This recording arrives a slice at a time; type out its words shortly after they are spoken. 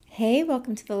Hey,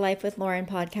 welcome to the Life with Lauren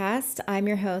podcast. I'm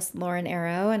your host, Lauren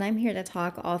Arrow, and I'm here to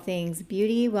talk all things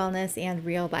beauty, wellness, and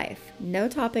real life. No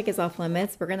topic is off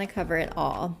limits. We're going to cover it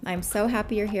all. I'm so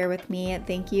happy you're here with me.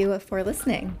 Thank you for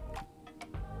listening.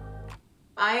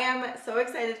 I am so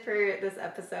excited for this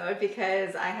episode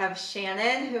because I have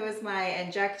Shannon, who is my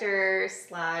injector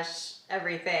 /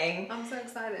 everything. I'm so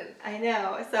excited. I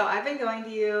know. So I've been going to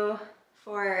you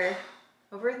for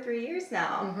over 3 years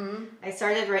now. Mm-hmm. I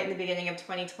started right in the beginning of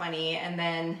 2020, and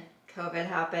then COVID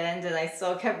happened, and I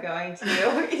still kept going to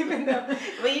you, even though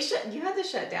you had to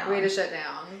shut down. We had to shut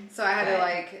down. So I had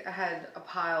I had a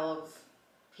pile of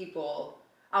people.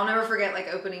 I'll never forget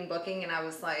opening booking, and I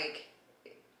was like,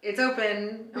 it's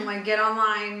open. I'm like, get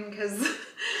online, because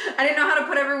I didn't know how to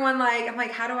put everyone I'm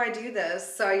like, how do I do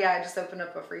this? So yeah, I just opened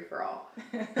up a free-for-all.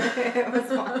 It was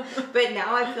fun. But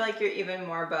now I feel like you're even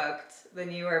more booked than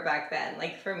you were back then.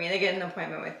 Like, for me to get an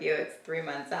appointment with you, it's 3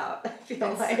 months out. I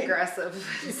feel it's aggressive.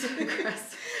 It's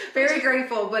aggressive. Very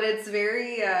grateful, but it's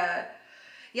very, I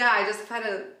just had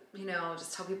to,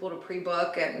 just tell people to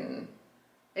pre-book, and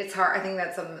it's hard. I think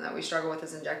that's something that we struggle with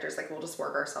as injectors. We'll just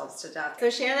work ourselves to death. So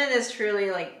Shannon is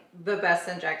truly the best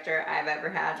injector I've ever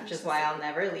had, which is why I'll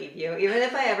never leave you. Even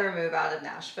if I ever move out of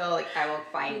Nashville, I will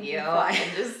find you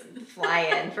and just fly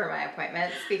in for my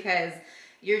appointments, because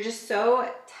you're just so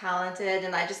talented.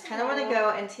 And I just kind of want to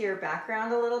go into your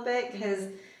background a little bit, because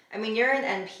you're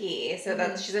an NP,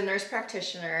 so she's a nurse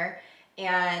practitioner,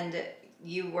 and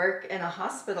you work in a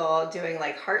hospital doing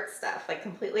heart stuff,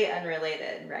 completely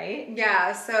unrelated, right?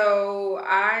 Yeah, so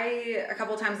I, a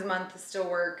couple times a month, still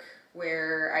work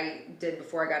where I did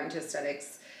before I got into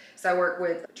aesthetics. So I work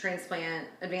with transplant,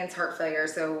 advanced heart failure.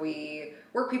 So we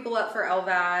work people up for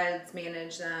LVADs,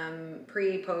 manage them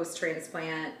post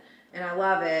transplant, and I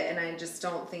love it. And I just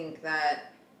don't think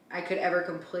that I could ever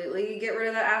completely get rid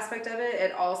of that aspect of it.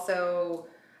 It also,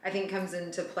 I think, comes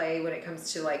into play when it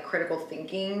comes to critical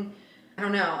thinking. I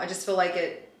don't know. I just feel like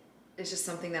it's just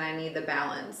something that I need the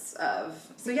balance of.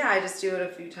 So yeah, I just do it a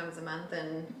few times a month,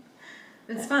 and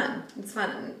it's fun. It's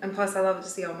fun. And plus I love to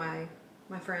see all my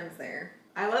friends there.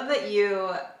 I love that you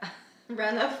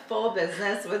run a full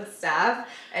business with staff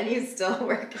and you still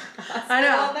work at the hospital. I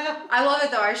know. I love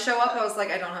it though. I show up, I was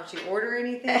like, I don't have to order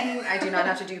anything. I do not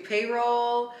have to do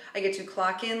payroll. I get to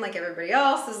clock in like everybody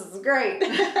else. This is great.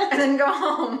 And then go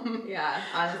home. Yeah,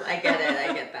 honestly, I get it.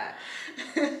 I get that.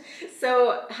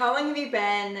 So how long have you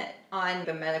been on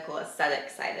the medical aesthetic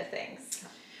side of things?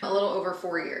 A little over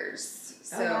 4 years.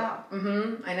 So, wow.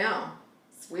 I know.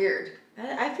 It's weird.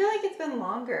 I feel like it's been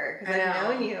longer, because I've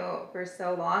known you for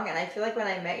so long, and I feel like when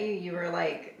I met you, you were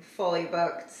fully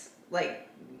booked.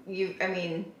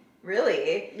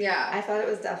 Really? Yeah. I thought it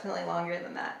was definitely longer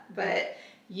than that. But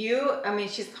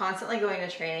she's constantly going to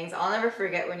trainings. I'll never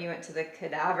forget when you went to the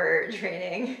cadaver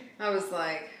training. I was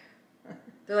like,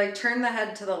 they're turn the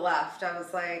head to the left. I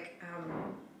was like,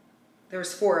 there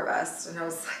was 4 of us, and I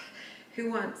was like,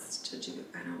 who wants to do,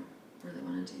 I don't really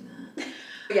want to do that.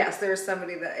 Yes, there was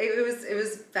somebody that, it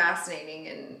was fascinating,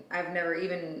 and I've never,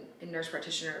 even in nurse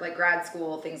practitioner, grad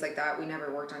school, things like that, we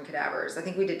never worked on cadavers. I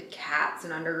think we did cats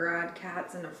in undergrad,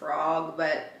 cats and a frog,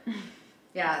 but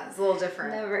yeah, it's a little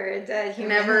different. Never a dead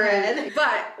human head.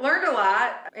 But learned a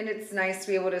lot, and it's nice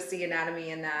to be able to see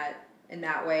anatomy in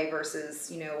that way versus,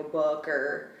 a book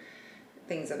or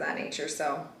things of that nature.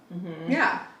 So,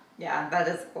 yeah, that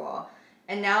is cool.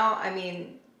 And now,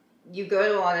 you go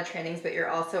to a lot of trainings, but you're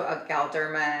also a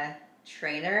Galderma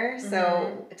trainer.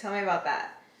 So tell me about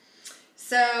that.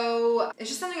 So it's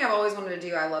just something I've always wanted to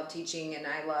do. I love teaching, and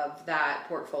I love that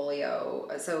portfolio.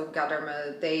 So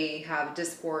Galderma, they have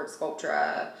Dysport,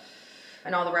 Sculptra,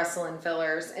 and all the Restylane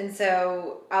fillers. And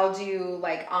so I'll do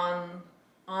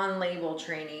on-label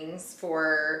trainings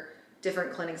for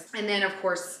different clinics. And then of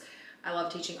course I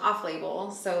love teaching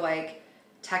off-label. So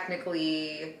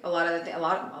technically a lot of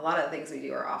the things we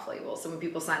do are off-label. So when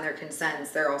people sign their consents,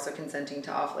 they're also consenting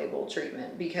to off-label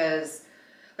treatment, because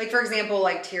for example,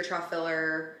 tear trough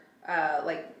filler,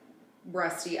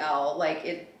 Rusty L,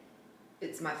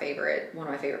 it's my favorite, one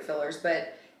of my favorite fillers,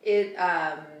 but it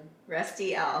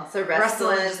Rusty L. So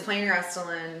Restylane, just plain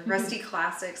Restylane, Rusty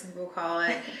Classic, some people call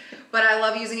it. But I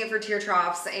love using it for tear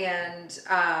troughs, and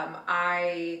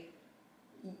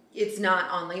it's not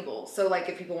on label. So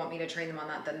if people want me to train them on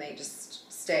that, then they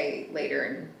just stay later,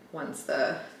 and once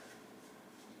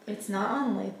It's not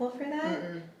on label for that?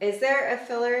 Mm-mm. Is there a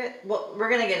filler? Well, we're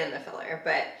going to get into filler,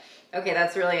 but okay,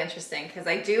 that's really interesting, because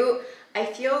I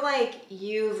feel like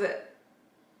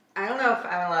I don't know if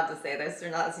I'm allowed to say this or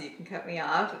not, so you can cut me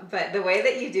off, but the way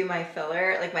that you do my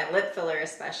filler, my lip filler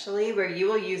especially, where you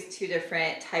will use 2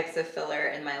 different types of filler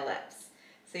in my lips.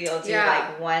 So you'll do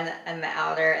like one in the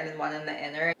outer and then one in the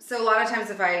inner. So a lot of times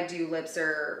if I do lips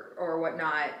or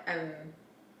whatnot,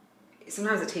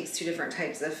 sometimes it takes two different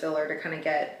types of filler to kind of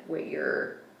get what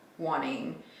you're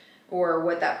wanting or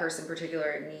what that person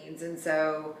particular needs. And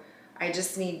so I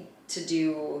just need to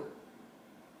do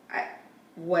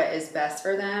what is best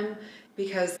for them.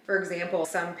 Because, for example,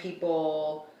 some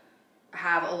people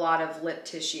have a lot of lip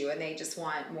tissue and they just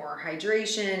want more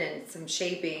hydration and some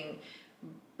shaping.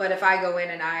 But if I go in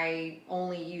and I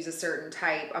only use a certain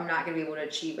type, I'm not going to be able to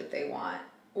achieve what they want.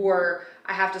 Or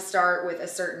I have to start with a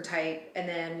certain type, and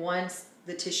then once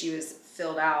the tissue is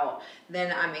filled out,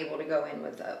 then I'm able to go in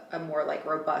with a more like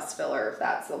robust filler if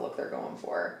that's the look they're going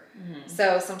for. Mm-hmm.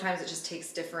 So sometimes it just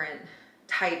takes different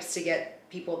types to get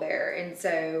people there. And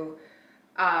so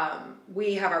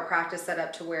we have our practice set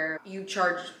up to where you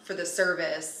charge for the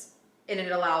service, and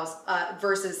it allows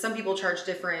versus some people charge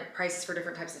different prices for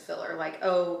different types of filler, like,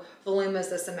 oh, volume is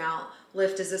this amount,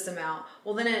 lift is this amount.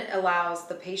 Well, then it allows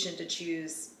the patient to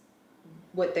choose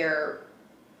what they're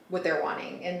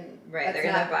wanting. And right, they're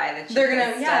gonna buy the cheapest they're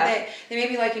gonna stuff. they may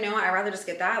be like, you know what, I'd rather just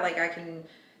get that, like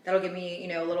that'll give me, you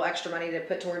know, a little extra money to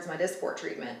put towards my disc port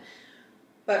treatment.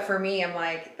 But for me, I'm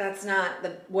like, that's not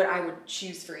what I would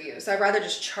choose for you. So I'd rather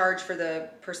just charge for the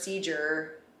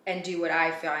procedure and do what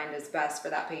I find is best for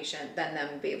that patient than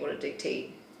them be able to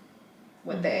dictate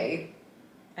what they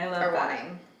are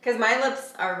wanting. Because my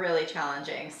lips are really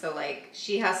challenging. So like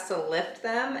she has to lift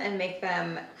them and make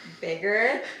them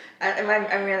bigger. I'm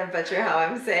going to butcher how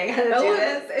I'm saying how to do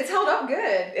this. It's held up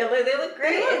good. They look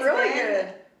great. They look really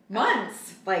good.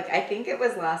 Months. Like I think it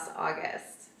was last August.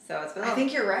 So it's been I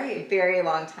think you're right. Very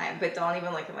long time, but don't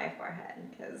even look at my forehead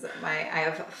because I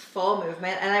have full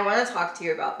movement, and I want to talk to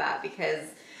you about that because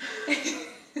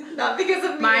not because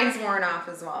of me. Mine's worn off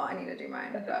as well. I need to do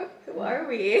mine. Who are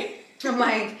we? I'm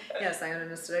like, yes, I own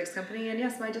an aesthetics company, and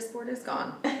yes, my disc board is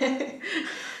gone.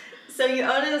 So you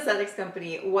own an aesthetics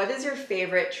company. What is your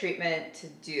favorite treatment to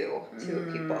do to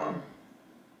people?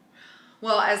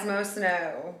 Well, as most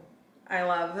know, I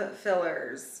love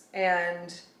fillers,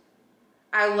 and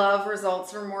I love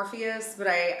results from Morpheus, but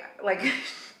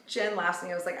Jen laughs at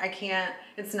me. I was like, I can't,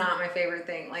 it's not my favorite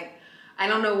thing. Like, I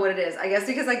don't know what it is. I guess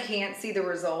because I can't see the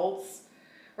results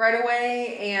right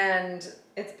away, and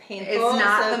it's painful. It's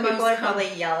not so the people most are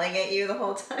probably yelling at you the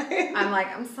whole time. I'm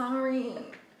like, I'm sorry.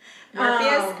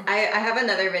 Morpheus, I have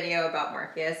another video about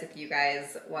Morpheus if you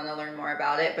guys want to learn more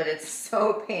about it, but it's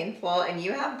so painful, and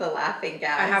you have the laughing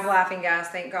gas. I have laughing gas,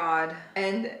 thank God.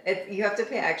 And you have to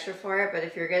pay extra for it, but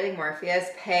if you're getting Morpheus,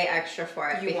 pay extra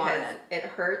for it because it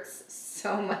hurts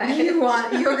so much. You're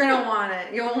gonna want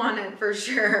it. You'll want it for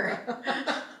sure.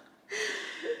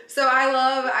 So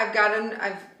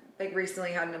I've like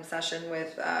recently had an obsession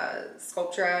with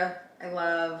Sculptra. I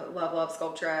love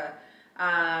Sculptra.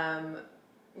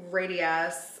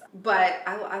 Radius, but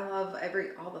I love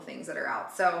all the things that are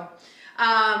out. So,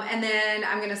 and then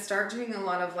I'm going to start doing a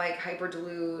lot of like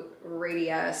hyperdilute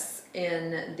Radius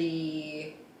in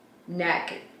the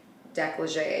neck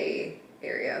décolleté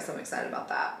area. So I'm excited about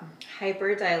that.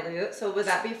 Hyperdilute. So would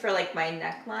that be for like my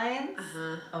necklines?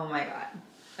 Uh-huh. Oh my God.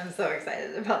 I'm so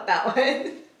excited about that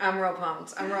one. I'm real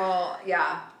pumped.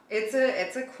 It's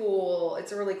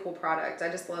a really cool product. I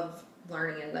just love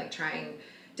learning and like trying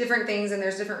different things, and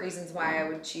there's different reasons why I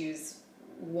would choose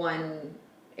one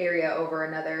area over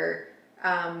another.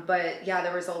 But yeah,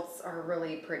 the results are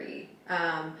really pretty.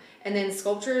 And then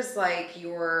Sculptra is like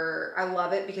I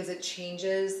love it because it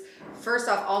changes. First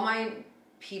off, all my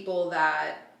people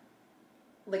that,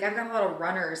 like I've got a lot of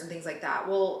runners and things like that.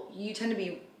 Well, you tend to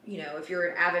be, you know, if you're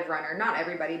an avid runner, not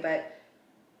everybody, but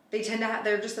they tend to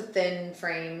they're just a thin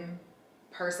frame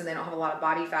person. They don't have a lot of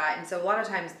body fat. And so a lot of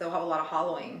times they'll have a lot of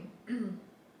hollowing.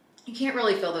 You can't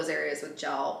really fill those areas with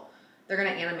gel. They're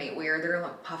going to animate weird. They're going to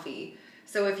look puffy.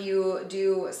 So if you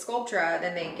do Sculptra,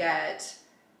 then they get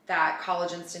that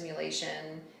collagen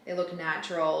stimulation. They look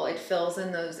natural. It fills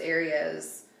in those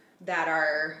areas that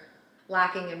are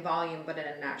lacking in volume, but in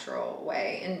a natural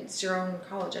way. And it's your own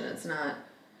collagen. It's not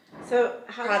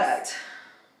product.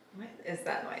 What is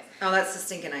that noise? Oh, that's the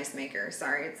stinking ice maker.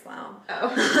 Sorry, it's loud.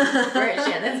 Oh, we're at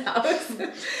Shannon's house.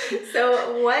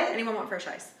 So what? Anyone want fresh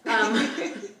ice?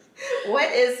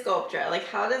 What is Sculptra? Like,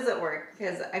 how does it work?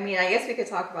 Because, I mean, I guess we could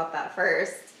talk about that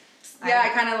first. Yeah, I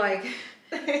kind of like...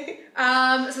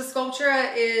 so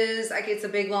Sculptra is, like, it's a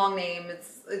big, long name.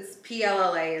 It's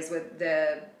PLLA is what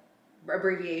the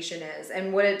abbreviation is.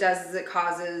 And what it does is it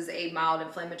causes a mild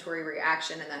inflammatory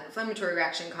reaction, and that inflammatory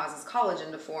reaction causes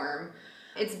collagen to form.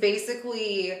 It's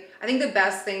basically, I think the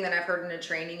best thing that I've heard in a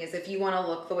training is if you want to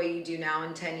look the way you do now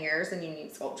in 10 years, then you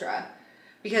need Sculptra.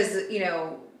 Because, you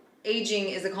know, aging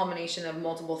is a culmination of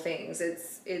multiple things.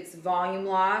 It's volume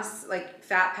loss, like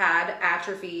fat pad,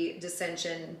 atrophy,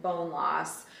 dissension, bone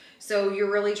loss. So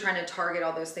you're really trying to target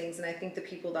all those things. And I think the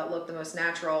people that look the most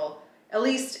natural, at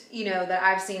least, you know, that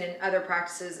I've seen in other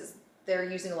practices, is they're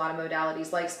using a lot of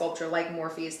modalities like Sculptra, like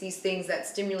Morpheus, these things that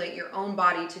stimulate your own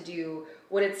body to do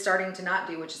what it's starting to not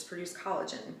do, which is produce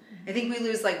collagen. Mm-hmm. I think we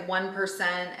lose like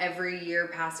 1% every year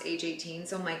past age 18.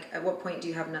 So I'm like, at what point do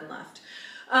you have none left?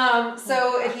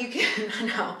 If you can, I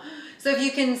know. So if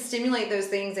you can stimulate those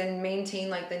things and maintain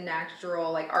like the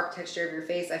natural like architecture of your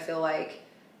face, I feel like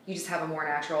you just have a more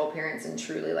natural appearance and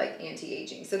truly like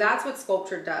anti-aging. So that's what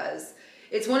Sculptra does.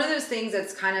 It's one of those things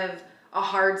that's kind of a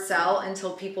hard sell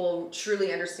until people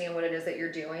truly understand what it is that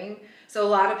you're doing. So a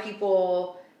lot of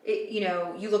people, you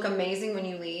know, you look amazing when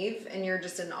you leave and you're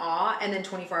just in awe, and then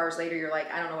 24 hours later you're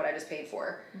like, I don't know what I just paid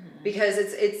for. Mm-hmm. Because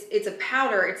it's a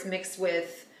powder, it's mixed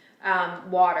with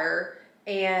water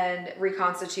and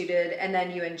reconstituted, and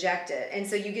then you inject it. And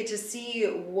so you get to see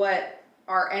what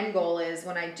our end goal is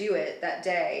when I do it that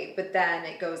day, but then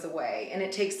it goes away. And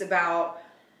it takes about,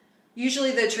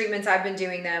 usually the treatments I've been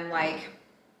doing them like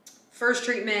first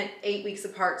treatment 8 weeks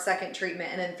apart, second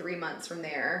treatment, and then 3 months from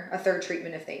there, a third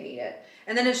treatment if they need it.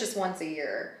 And then it's just once a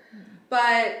year. Mm-hmm.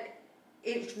 But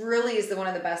it really is one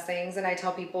of the best things. And I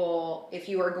tell people, if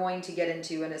you are going to get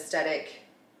into an aesthetic,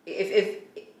 if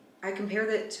I compare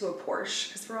that to a Porsche,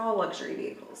 because we're all luxury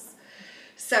vehicles.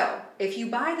 So if you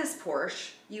buy this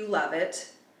Porsche, you love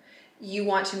it, you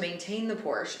want to maintain the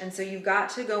Porsche, and so you've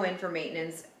got to go in for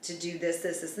maintenance to do this,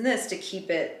 and this to keep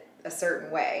it a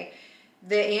certain way.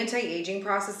 The anti-aging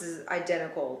process is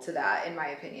identical to that, in my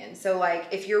opinion. So like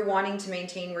if you're wanting to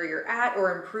maintain where you're at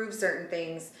or improve certain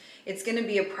things, it's going to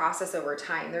be a process over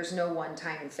time. There's no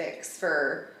one-time fix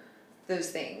for those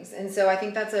things. And so I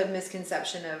think that's a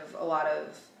misconception of a lot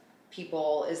of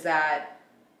people, is that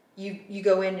you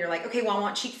go in, you're like, okay, well, I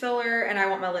want cheek filler and I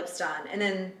want my lips done. And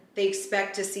then they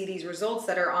expect to see these results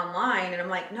that are online. And I'm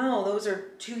like, no, those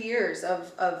are 2 years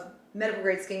of medical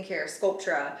grade skincare,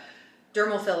 Sculptra,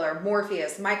 dermal filler,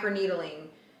 Morpheus, microneedling,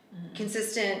 mm-hmm.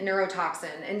 consistent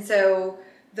neurotoxin. And so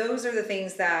those are the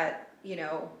things that, you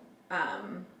know,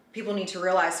 people need to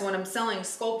realize. So when I'm selling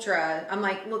Sculptra, I'm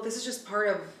like, look, this is just part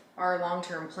of our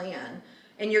long-term plan,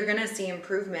 and you're going to see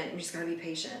improvement. You just got to be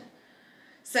patient.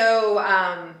 So,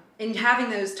 in having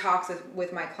those talks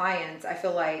with my clients, I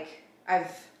feel like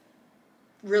I've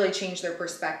really changed their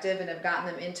perspective and have gotten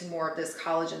them into more of this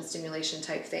collagen stimulation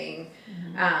type thing.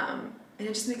 Mm-hmm. And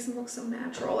it just makes them look so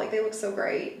natural. Like, they look so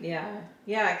great. Yeah.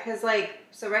 Yeah, because, like,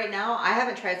 so right now, I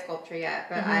haven't tried Sculptra yet,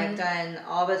 but mm-hmm. I've done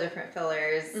all the different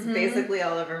fillers, mm-hmm. basically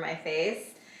all over my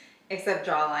face, except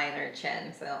jawline or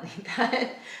chin, so I don't need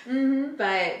that. Mm-hmm.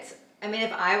 But, I mean,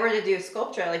 if I were to do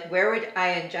Sculptra, like, where would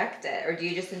I inject it? Or do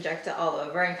you just inject it all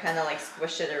over and kind of, like,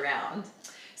 squish it around?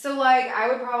 So, like, I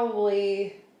would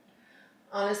probably...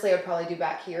 Honestly, I'd probably do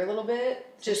back here a little bit.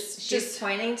 She's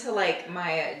pointing to like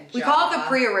my jaw. We call it the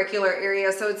preauricular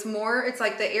area. So it's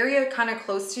like the area kind of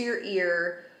close to your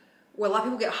ear where a lot of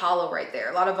people get hollow right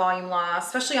there. A lot of volume loss,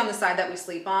 especially on the side that we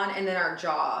sleep on, and then our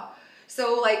jaw.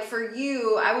 So like for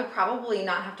you, I would probably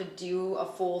not have to do a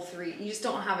full 3. You just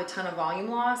don't have a ton of volume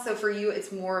loss. So for you,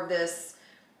 it's more of this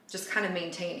just kind of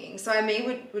maintaining. So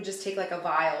I would just take like a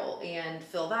vial and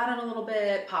fill that in a little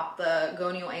bit, pop the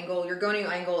gonio angle. Your gonio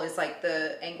angle is like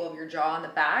the angle of your jaw on the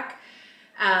back,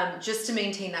 just to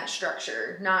maintain that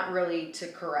structure, not really to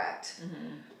correct.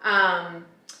 Mm-hmm.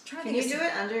 Can you do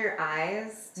it under your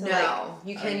eyes? No,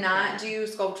 you cannot do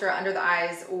Sculptra under the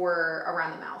eyes or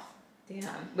around the mouth.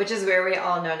 Damn. Which is where we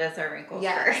all notice our wrinkles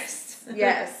first.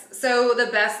 Yes. So the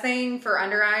best thing for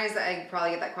under eyes, I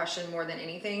probably get that question more than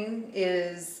anything,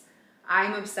 is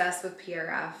I'm obsessed with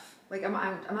PRF. Like I'm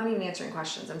not even answering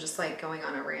questions. I'm just like going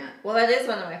on a rant. Well, that is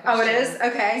one of my questions. Oh, it is?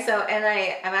 Okay. So, and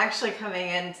I'm actually coming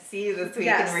in to see you this week,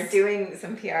 and we're doing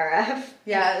some PRF.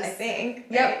 Yes. I think.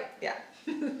 Yep. Right?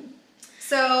 Yeah.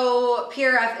 So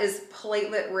PRF is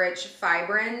platelet-rich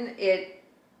fibrin. It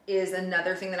is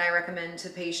another thing that I recommend to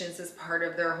patients as part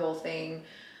of their whole thing.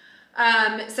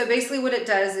 So basically what it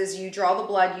does is you draw the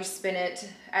blood, you spin it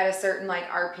at a certain like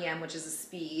RPM, which is a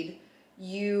speed.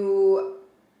 You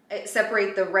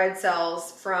separate the red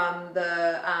cells from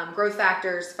the growth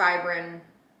factors, fibrin.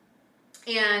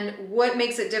 And what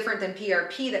makes it different than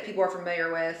PRP that people are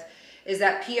familiar with is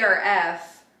that PRF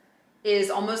is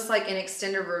almost like an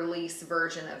extended release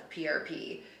version of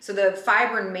PRP. So the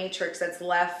fibrin matrix that's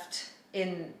left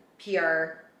in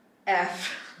PRF,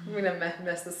 I'm gonna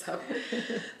mess this up,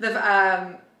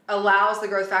 allows the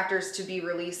growth factors to be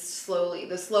released slowly.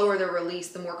 The slower the release,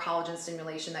 the more collagen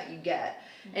stimulation that you get.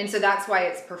 And so that's why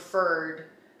it's preferred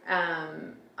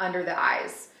under the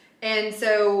eyes. And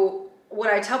so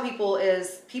what I tell people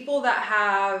is people that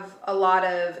have a lot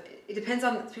of, it depends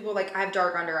on people, like I have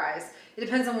dark under eyes. It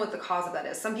depends on what the cause of that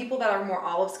is. Some people that are more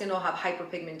olive skin will have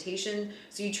hyperpigmentation,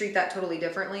 so you treat that totally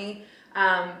differently.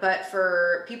 But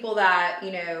for people that,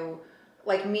 you know,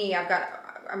 like me,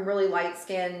 I'm really light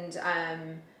skinned,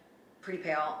 pretty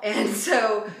pale. And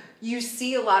so you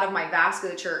see a lot of my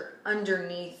vasculature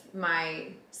underneath my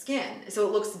skin. So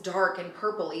it looks dark and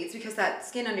purpley. It's because that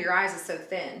skin under your eyes is so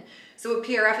thin. So what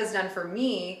PRF has done for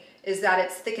me is that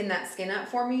it's thickened that skin up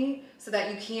for me so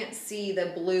that you can't see the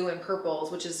blue and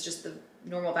purples, which is just the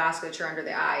normal vasculature under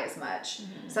the eye as much.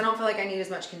 So I don't feel like I need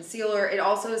as much concealer. It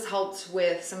also has helped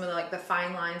with some of the, like the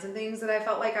fine lines and things that I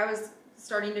felt like I was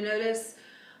starting to notice.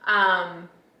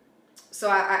 So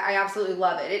I absolutely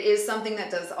love it. It is something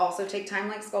that does also take time,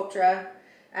 like Sculptra.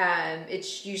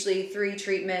 It's usually 3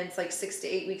 treatments, like 6 to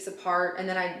 8 weeks apart. And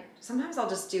then sometimes I'll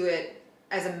just do it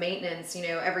as a maintenance, you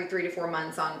know, every 3 to 4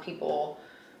 months on people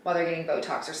while they're getting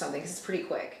Botox or something, because it's pretty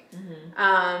quick.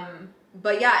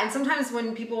 But yeah, and sometimes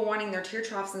when people are wanting their tear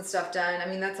troughs and stuff done, I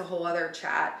mean, that's a whole other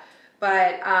chat.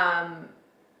 But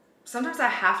sometimes I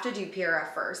have to do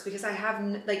PRF first because I have,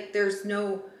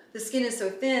 the skin is so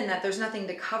thin that there's nothing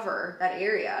to cover that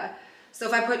area. So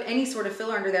if I put any sort of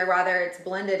filler under there, whether it's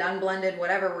blended, unblended,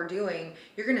 whatever we're doing,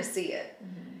 you're gonna see it.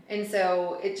 And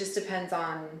so it just depends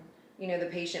on, you know, the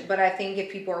patient. But I think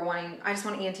if people are wanting, I just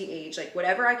want anti-age, like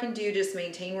whatever I can do, just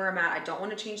maintain where I'm at. I don't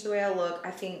want to change the way I look.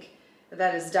 I think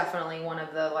that is definitely one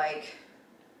of the like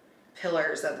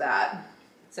pillars of that.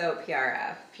 So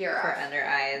PRF for under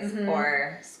eyes,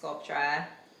 or Sculptra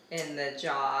in the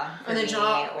jaw for me,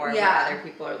 or where other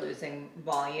people are losing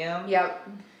volume. Yep.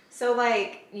 So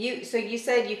like you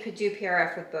said you could do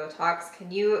PRF with Botox.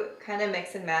 Can you kind of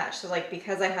mix and match? So like,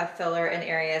 because I have filler in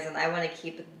areas and I want to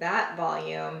keep that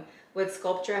volume, would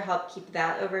Sculptra help keep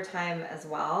that over time as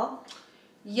well?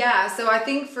 Yeah, so I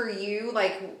think for you,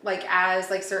 like as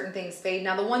like certain things fade.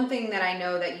 Now the one thing that I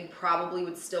know that you probably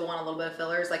would still want a little bit of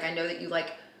filler is like, I know that you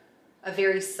like a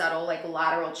very subtle like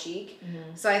lateral cheek.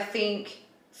 So I think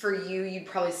for you, you'd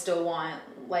probably still want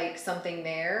like something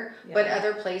there. But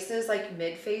other places like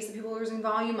mid-face that people are losing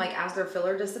volume, like as their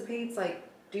filler dissipates, like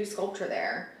do Sculptra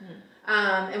there.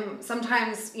 And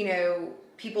sometimes, you know,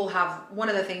 people have, one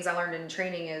of the things I learned in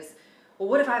training is, well,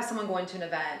 what if I have someone going to an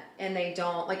event and they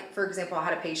don't, like, for example, I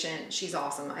had a patient, she's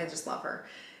awesome, I just love her.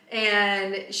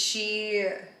 And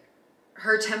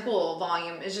her temple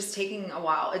volume is just taking a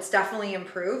while. It's definitely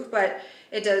improved, but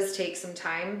it does take some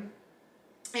time.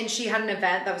 And she had an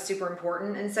event that was super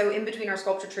important. And so in between our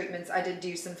Sculptra treatments, I did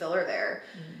do some filler there.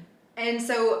 And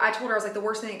so I told her, I was like, the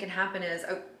worst thing that can happen is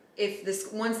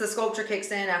once the Sculptra kicks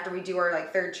in after we do our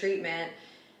like 3rd treatment,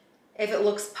 if it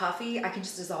looks puffy, I can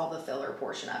just dissolve the filler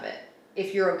portion of it,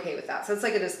 if you're okay with that. So it's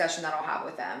like a discussion that I'll have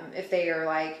with them. If they are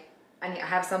like, I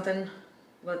have something,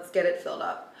 let's get it filled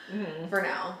up for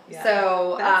now. Yeah.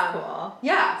 So that's cool.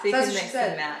 Yeah. So you can mix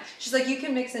and match. She's like, you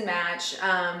can mix and match.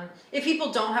 If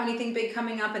people don't have anything big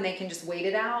coming up and they can just wait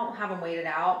it out, have them wait it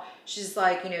out. She's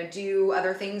like, you know, do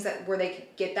other things where they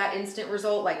could get that instant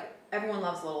result. Like everyone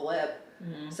loves a little lip.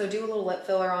 So do a little lip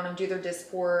filler on them, do their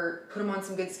Dysport, put them on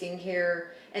some good skincare,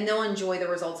 and they'll enjoy the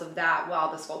results of that while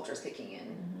the Sculptra's kicking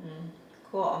in.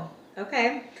 Cool.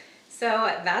 Okay. So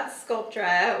that's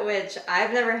Sculptra, which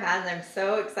I've never had, and I'm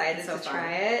so excited to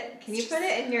try it. Can you put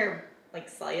it in your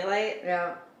like cellulite?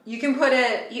 Yeah, you can put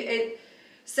it. You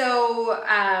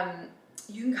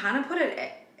can kind of put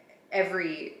it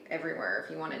everywhere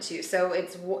if you wanted to. So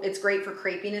it's great for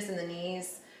crepiness in the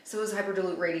knees. So is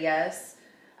hyperdilute radius.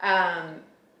 And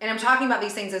I'm talking about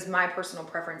these things as my personal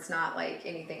preference, not like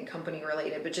anything company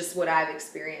related, but just what I've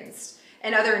experienced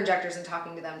and other injectors and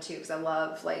talking to them too, because I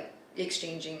love like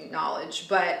exchanging knowledge.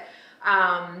 But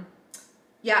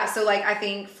yeah, so like I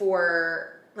think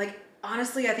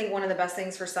honestly, I think one of the best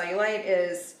things for cellulite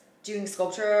is doing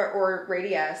Sculptra or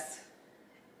radius,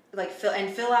 like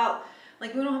fill out.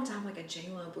 Like, we don't have to have like a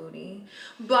J-Lo booty,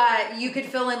 but you could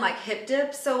fill in like hip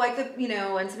dips. So like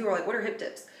and some people are like, what are hip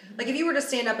dips? Like if you were to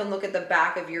stand up and look at the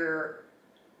back of your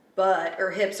butt or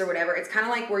hips or whatever, it's kind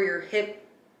of like where your hip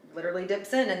literally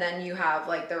dips in, and then you have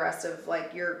like the rest of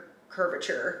like your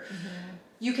curvature.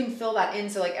 You can fill that in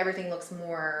so like everything looks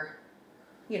more,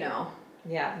 you know.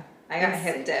 Yeah, I got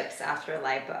hip dips after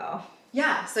lipo.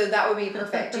 Yeah, so that would be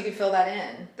perfect. You could fill that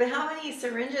in. But how many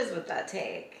syringes would that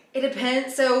take? It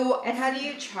depends. So, and how do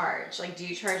you charge? Like, do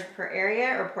you charge per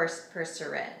area or per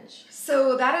syringe?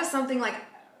 So that is something like,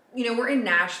 you know, we're in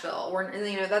Nashville.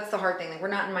 That's the hard thing. Like, we're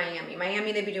not in Miami.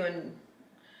 Miami, they'd be doing.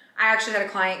 I actually had a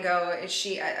client go.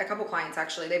 A couple clients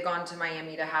actually. They've gone to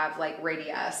Miami to have like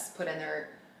radius put in their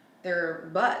their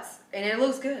butts, and it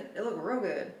looks good. It looked real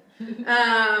good.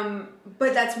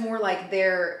 But that's more like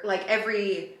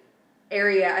every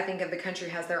area I think of the country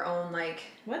has their own like.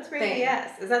 What's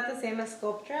Radius? Is that the same as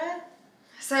Sculptra?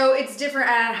 So it's different.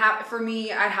 For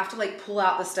me, I'd have to like pull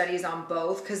out the studies on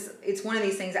both, because it's one of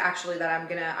these things actually that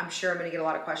I'm sure I'm gonna get a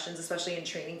lot of questions, especially in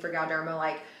training for Galderma,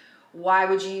 like why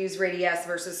would you use Radius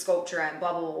versus Sculptra and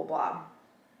blah, blah, blah, blah.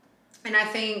 And I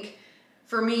think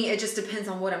for me, it just depends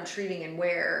on what I'm treating and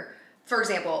where. For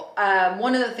example,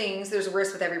 one of the things, there's a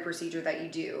risk with every procedure that you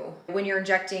do. When you're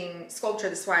injecting Sculptra,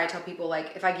 this is why I tell people,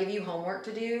 like, if I give you homework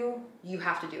to do, you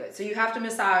have to do it. So you have to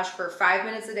massage for 5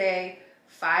 minutes a day,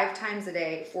 5 times a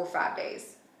day for 5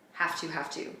 days. Have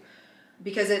to.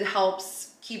 Because it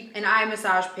helps keep, and I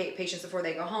massage patients before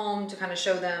they go home to kind of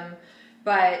show them,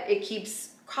 but it keeps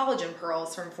collagen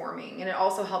pearls from forming. And it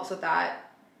also helps with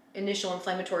that initial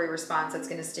inflammatory response that's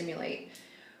going to stimulate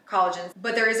collagen.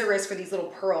 But there is a risk for these little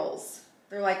pearls.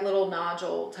 They're like little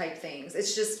nodule type things.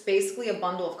 It's just basically a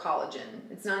bundle of collagen.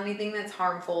 It's not anything that's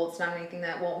harmful. It's not anything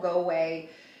that won't go away,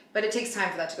 but it takes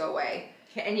time for that to go away.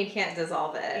 And you can't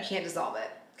dissolve it. You can't dissolve it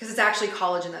because it's actually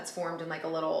collagen that's formed in like a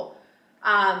little,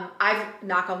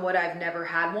 knock on wood, I've never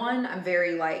had one. I'm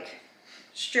very like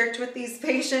strict with these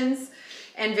patients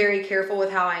and very careful with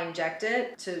how I inject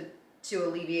it to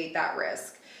alleviate that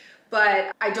risk.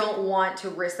 But I don't want to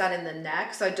risk that in the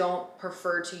neck, so I don't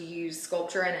prefer to use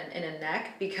Sculptra in a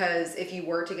neck, because if you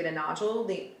were to get a nodule,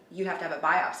 you have to have it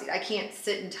biopsied. I can't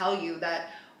sit and tell you that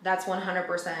that's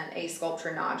 100% a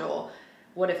Sculptra nodule.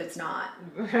 What if it's not?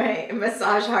 Right,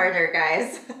 massage harder,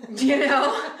 guys. You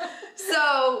know?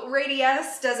 So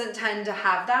Radius doesn't tend to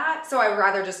have that, so I'd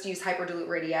rather just use hyperdilute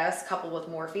Radius coupled with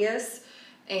Morpheus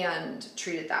and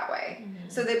treat it that way. Mm-hmm.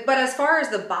 So but as far as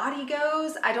the body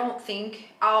goes, I don't think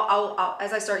I'll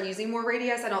as I start using more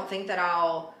Radius, I don't think that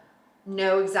I'll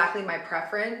know exactly my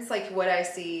preference, like what I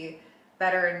see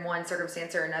better in one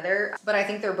circumstance or another. But I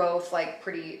think they're both like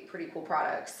pretty cool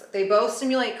products. They both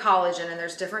stimulate collagen, and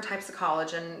there's different types of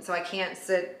collagen, so I can't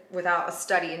sit without a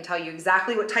study and tell you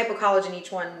exactly what type of collagen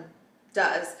each one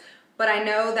does. But I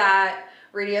know that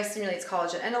Radius stimulates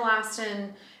collagen and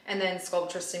elastin, and then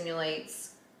Sculptra stimulates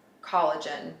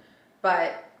collagen,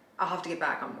 but I'll have to get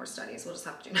back on more studies. We'll just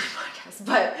have to do another podcast.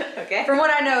 But okay. From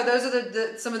what I know, those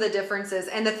are some of the differences.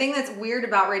 And the thing that's weird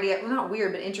about Radius, well, not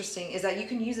weird, but interesting, is that you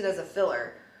can use it as a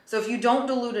filler. So if you don't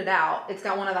dilute it out, it's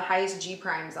got one of the highest G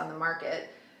primes on the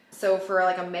market. So for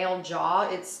like a male jaw,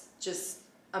 it's just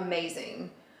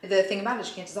amazing. The thing about it is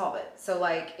you can't dissolve it. So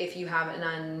like if you have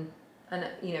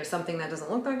something that doesn't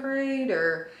look that great,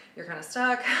 or you're kind of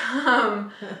stuck,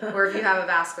 or if you have a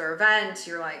vascular event,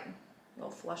 you're like, we'll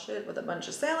flush it with a bunch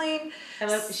of saline. And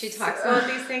when she talks about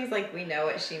these things, like we know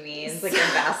what she means, like a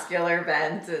vascular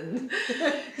vent. And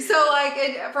so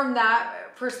like from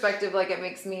that perspective, like it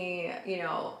makes me,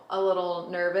 a little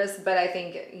nervous, but I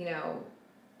think,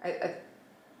 I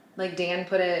like Dan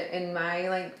put it in my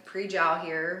like pre-jowl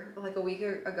here like a week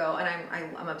ago, and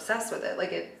I'm obsessed with it.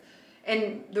 Like it.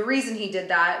 And the reason he did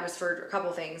that was for a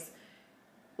couple things.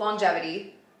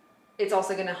 Longevity. It's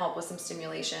also going to help with some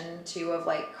stimulation too of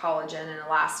like collagen and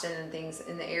elastin and things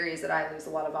in the areas that I lose a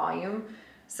lot of volume.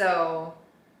 So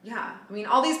yeah, I mean,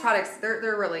 all these products,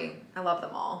 they're really, I love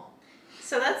them all.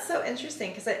 So that's so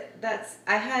interesting, because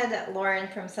I had Lauren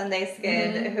from Sunday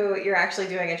Skin, mm-hmm. who you're actually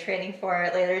doing a training for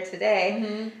later today.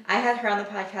 Mm-hmm. I had her on the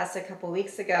podcast a couple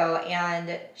weeks ago,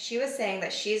 and she was saying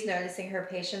that she's noticing her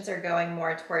patients are going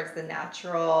more towards the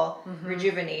natural mm-hmm.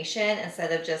 rejuvenation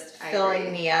instead of just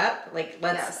filling me up. Like,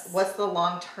 what's the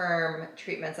long-term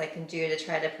treatments I can do to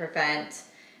try to prevent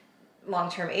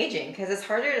long-term aging? Because it's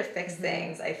harder to fix mm-hmm.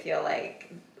 things, I feel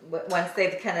like. Once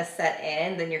they've kind of set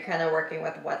in, then you're kind of working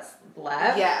with what's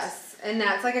left. Yes. And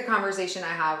that's like a conversation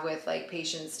I have with like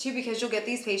patients too, because you'll get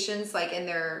these patients like in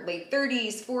their late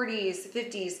 30s, 40s,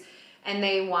 50s, and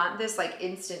they want this like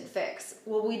instant fix.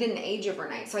 Well, we didn't age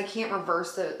overnight, so I can't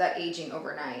reverse that aging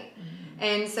overnight. Mm-hmm.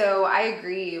 And so I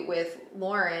agree with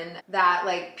Lauren that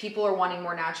like people are wanting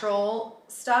more natural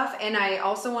stuff. And I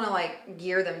also want to like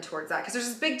gear them towards that, because there's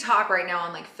this big talk right now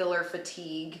on like filler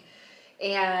fatigue.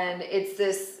 And it's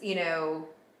this,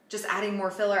 just adding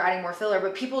more filler,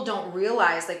 but people don't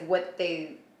realize like what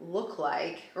they look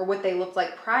like or what they looked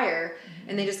like prior, mm-hmm.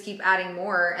 and they just keep adding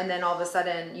more. And then all of a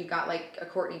sudden you've got like a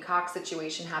Courtney Cox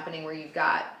situation happening where you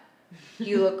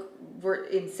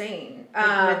look insane.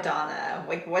 Like Madonna,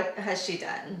 like what has she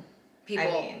done?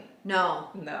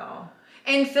 No.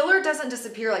 And filler doesn't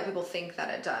disappear like people think that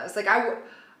it does. Like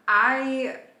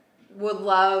I would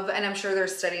love, and I'm sure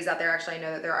there's studies out there, actually I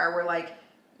know that there are, where like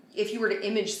if you were to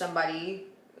image somebody,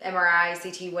 MRI,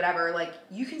 CT, whatever, like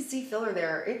you can see filler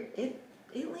there.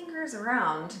 it lingers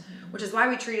around, which is why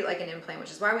we treat it like an implant,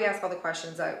 which is why we ask all the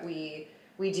questions that we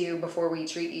do before we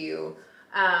treat you.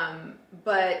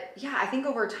 But yeah, I think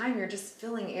over time you're just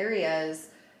filling areas,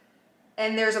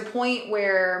 and there's a point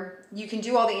where you can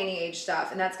do all the anti-age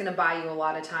stuff, and that's going to buy you a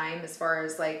lot of time as far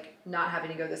as like not having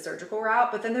to go the surgical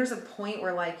route. But then there's a point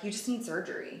where like you just need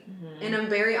surgery. And I'm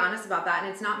very honest about that.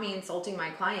 And it's not me insulting my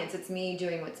clients. It's me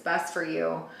doing what's best for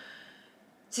you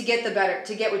to get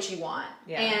what you want.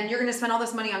 Yeah. And you're going to spend all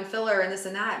this money on filler and this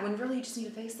and that when really you just need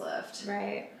a facelift.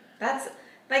 Right. That's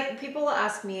like, people will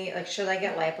ask me like, should I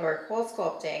get lipo or cold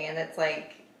sculpting? And it's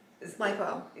like,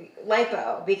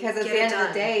 lipo, because at the end of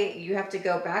the day, you have to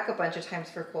go back a bunch of times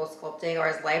for cold sculpting, or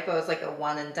as lipo is like a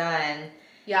one and done.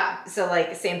 Yeah. So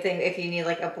like same thing if you need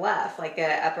like a bleph, like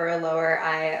a upper or lower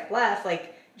eye bleph,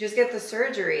 like just get the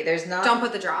surgery. There's not. Don't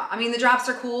put the drop. I mean, the drops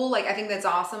are cool. Like I think that's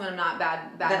awesome, and I'm not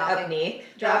bad mouthing.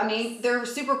 The up-knee. They're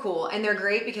super cool, and they're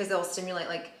great because they'll stimulate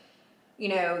like, you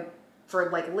know,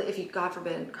 for like if you God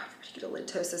forbid you get a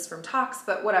litosis from tox,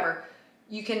 but whatever.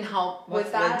 You can help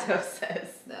with that.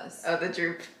 Litosis? This. Oh, the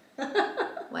droop.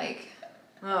 Like,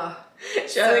 oh.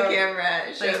 Show the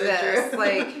camera. Show like the this. droop.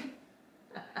 Like,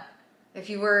 if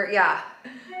you were, yeah.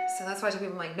 So that's why I tell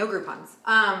people, like, no Groupons.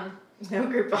 No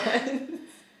Groupons.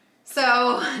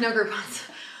 So, no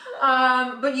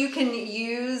Groupons. But you can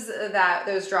use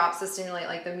those drops to stimulate,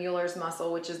 like, the Mueller's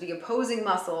muscle, which is the opposing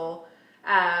muscle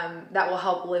that will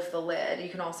help lift the lid. You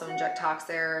can also inject tox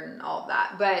there and all of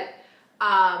that. But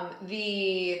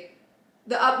the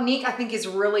upneek I think is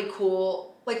really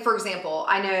cool. Like for example,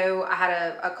 I know I had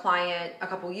a client a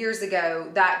couple years ago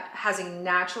that has a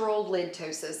natural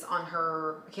litosis on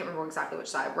her, I can't remember exactly which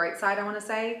side, right side I want to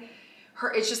say.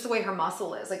 It's just the way her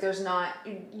muscle is. Like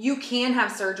you can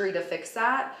have surgery to fix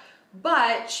that,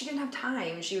 but she didn't have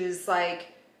time. She was like,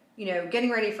 you know, getting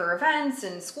ready for events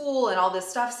and school and all this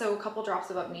stuff. So a couple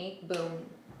drops of upneek, boom.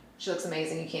 She looks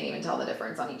amazing. You can't even tell the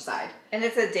difference on each side. And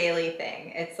it's a daily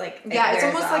thing. It's like, yeah, it's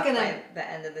almost like by the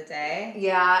end of the day.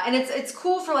 Yeah, and it's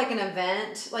cool for like an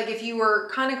event. Like if you were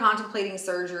kind of contemplating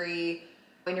surgery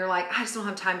and you're like, I just don't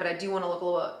have time, but I do want to look a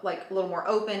little more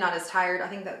open, not as tired. I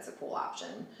think that's a cool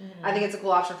option. I think it's a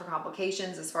cool option for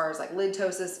complications as far as like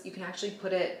litosis. You can actually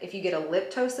put it, if you get a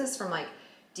liptosis from like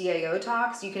DAO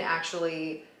tox, you can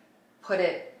actually put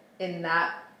it in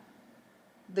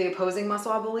the opposing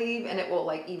muscle, I believe, and it will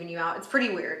like even you out. It's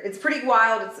pretty weird. It's pretty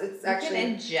wild. It's actually. You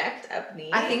can inject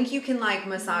upneek. I think you can like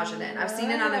massage it in. I've seen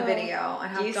it on a video.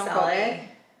 Do you sell it?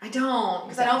 I don't,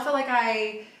 because I don't feel like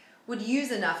I would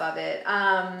use enough of it.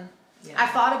 I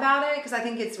thought about it because I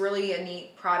think it's really a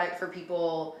neat product for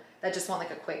people that just want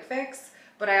like a quick fix.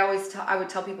 But I would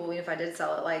tell people even if I did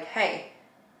sell it, like, hey,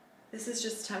 this is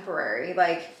just temporary.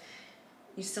 Like,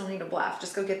 you still need a bleph.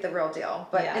 Just go get the real deal.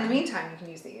 But in the meantime, you can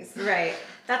use these. Right.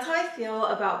 That's how I feel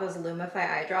about those Lumify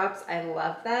eye drops. I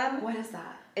love them. What is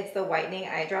that? It's the whitening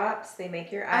eye drops. They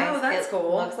make your eyes. Oh, that's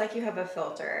cool. Looks like you have a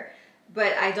filter.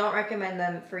 But I don't recommend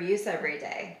them for use every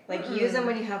day. Like use them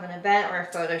when you have an event or a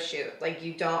photo shoot. Like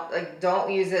you don't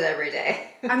use it every day.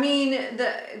 I mean,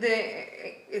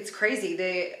 it's crazy.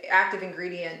 The active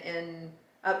ingredient in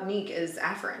Upneek is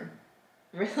Afrin.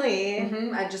 Really?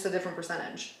 At just a different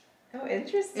percentage. Oh,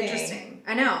 interesting. Interesting.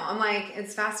 I know. I'm like,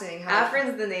 it's fascinating.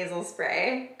 Afrin's the nasal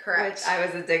spray. Correct. Which I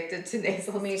was addicted to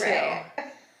nasal spray. Me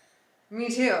too. Me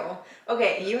too.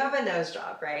 Okay, you have a nose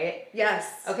job, right? Yes.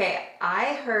 Okay,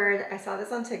 I saw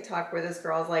this on TikTok where this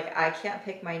girl's like, I can't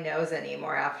pick my nose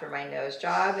anymore after my nose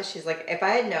job. She's like, if I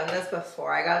had known this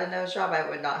before I got a nose job, I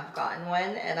would not have gotten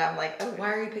one. And I'm like, oh,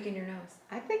 why are you picking your nose?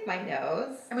 I pick my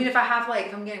nose. I mean, if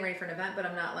I'm getting ready for an event, but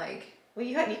I'm not like... Well,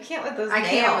 you can't with those nails. I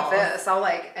can't with this. I'll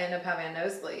like end up having a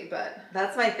nosebleed, but...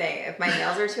 That's my thing. If my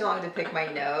nails are too long to pick my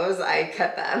nose, I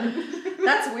cut them.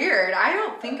 That's weird. I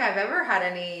don't think I've ever had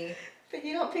any... But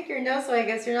you don't pick your nose, so I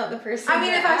guess you're not the person. I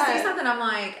mean, if I see something, I'm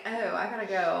like, oh, I gotta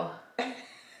go.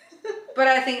 But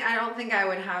I don't think I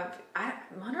would have... I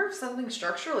wonder if something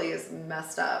structurally is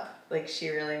messed up. Like she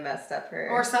really messed up her...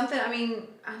 Or something. I mean,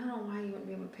 I don't know why you wouldn't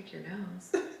be able to pick your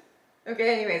nose.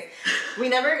 Okay, anyways, we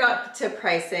never got to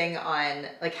pricing on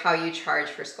like how you charge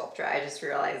for Sculptra. I just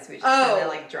realized we just kind of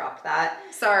like dropped that.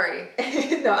 Sorry.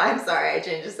 No, I'm sorry. I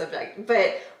changed the subject.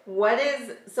 But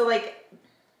so like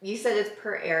you said it's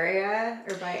per area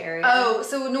or by area? Oh,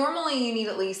 so normally you need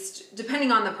at least,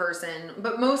 depending on the person,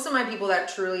 but most of my people that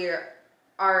truly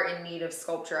are in need of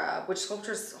Sculptra, which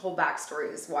Sculptra's whole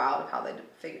backstory is wild of how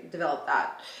they developed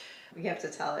that. We have to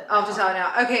tell it. I'll have to tell it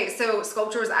now. Okay, so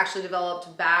Sculptra was actually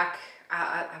developed back,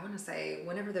 I want to say,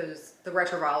 whenever the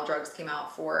retroviral drugs came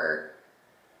out for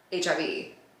HIV.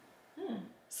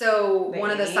 So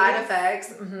one of the side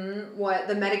effects, what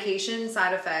the medication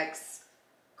side effects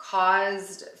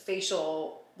caused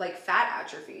facial like fat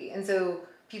atrophy. And so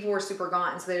people were super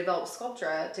gaunt. So they developed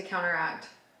Sculptra to counteract,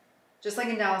 just like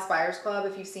in Dallas Buyers Club,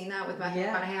 if you've seen that with Matthew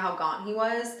McConaughey, how gaunt he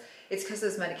was. It's because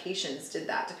those medications did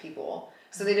that to people.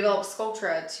 So they developed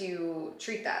Sculptra to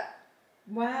treat that.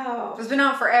 Wow. So it's been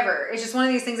out forever. It's just one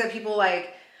of these things that people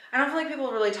like, I don't feel like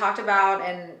people really talked about,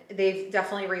 and they've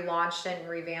definitely relaunched it and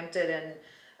revamped it. And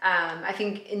I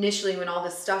think initially when all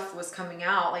this stuff was coming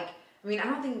out, like, I mean, I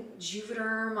don't think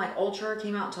Juvederm, like Ultra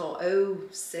came out until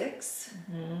 06.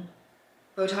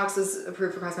 Botox was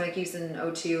approved for cosmetic use in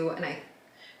 02, and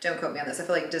don't quote me on this, I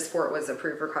feel like Dysport was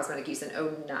approved for cosmetic use in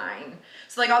 09.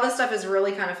 So like all this stuff is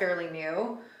really kind of fairly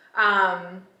new.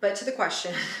 But to the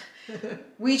question,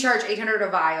 we charge $800 a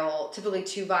vial, typically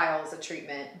 2 vials of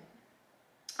treatment.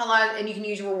 And you can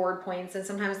use your reward points, and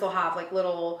sometimes they'll have like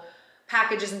little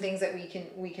packages and things that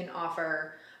we can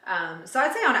offer. So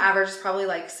I'd say on average it's probably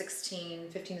like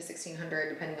 15 to 1600,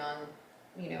 depending on,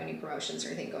 you know, any promotions or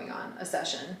anything going on a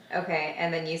session. Okay,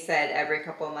 and then you said every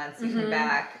couple of months you come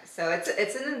back. So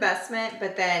it's an investment,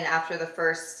 but then after the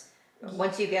first,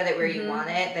 once you get it where you want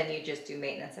it, then you just do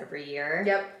maintenance every year.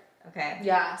 Yep. Okay.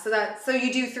 Yeah, so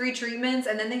you do 3 treatments,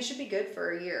 and then they should be good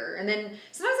for a year. And then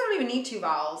sometimes they don't even need 2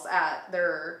 vials at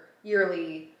their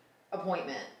yearly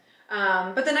appointment.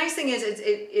 But the nice thing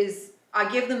is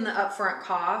I give them the upfront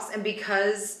cost, and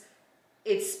because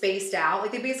it's spaced out,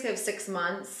 like they basically have 6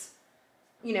 months.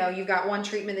 You know, you've got 1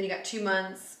 treatment, then you got 2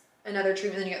 months, another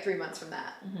treatment, then you got 3 months from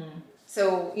that.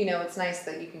 So, you know, it's nice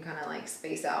that you can kind of like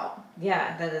space out.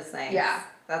 Yeah, that is nice. Yeah.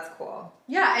 That's cool.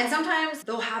 Yeah, and sometimes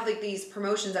they'll have like these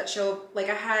promotions that show up, like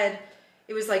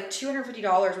it was like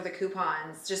 $250 worth of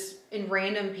coupons just in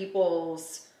random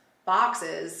people's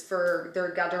boxes for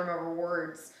their Galderma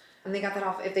rewards. And they got that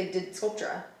off if they did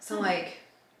Sculptra. So like,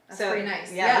 that's pretty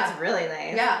nice. Yeah, that's really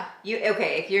nice. Yeah.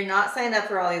 If you're not signed up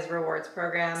for all these rewards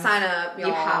programs, sign up, y'all.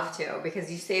 You have to, because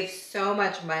you save so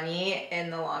much money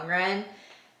in the long run.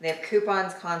 They have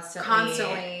coupons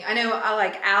constantly. I know I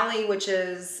like Alley, which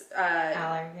is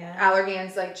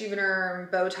Allergan's, like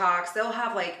Juvederm, Botox. They'll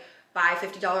have like buy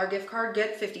 $50 gift card,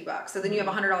 get $50. So then you have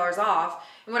 $100 off.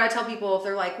 And what I tell people, if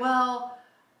they're like, well,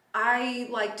 I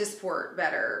like Dysport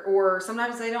better, or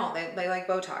sometimes they don't. They like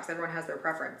Botox. Everyone has their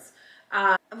preference.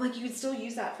 I'm like, you could still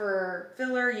use that for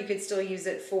filler. You could still use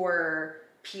it for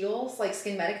peels, like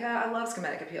Skin Medica. I love Skin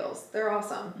Medica peels. They're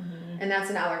awesome. And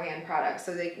that's an Allergan product.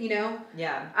 So they, you know.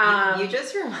 Yeah. You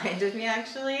just reminded me,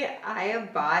 actually, I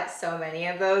have bought so many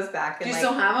of those back in Do you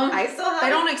still have them? I still have them.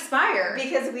 They them. don't expire.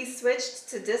 Because we switched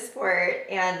to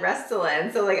Dysport and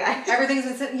Restylane. So like everything's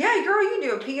instant. Yeah, girl, you can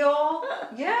do a peel.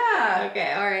 Yeah.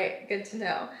 Okay. All right. Good to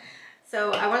know.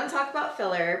 So I want to talk about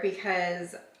filler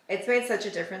because it's made such a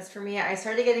difference for me. I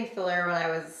started getting filler when I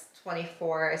was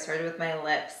 24. I started with my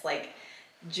lips, like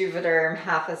Juvederm,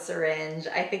 half a syringe.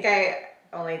 I think I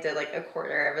only did like a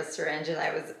quarter of a syringe and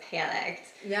I was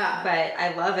panicked. Yeah. But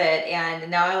I love it. And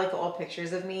now I look at old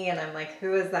pictures of me and I'm like,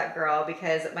 who is that girl?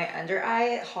 Because my under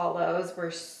eye hollows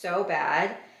were so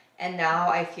bad. And now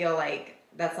I feel like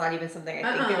that's not even something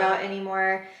I think about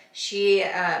anymore.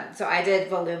 So I did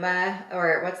Voluma,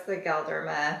 or what's the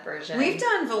Galderma version? We've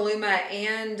done Voluma,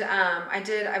 and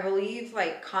I believe,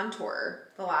 like contour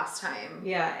the last time.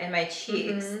 Yeah, in my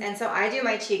cheeks. And so I do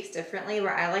my cheeks differently,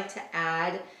 where I like to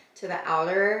add to the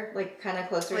outer, like kind of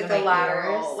closer like to the my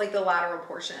lateral, ears. like the lateral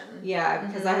portion. Yeah,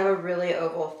 because I have a really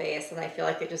oval face, and I feel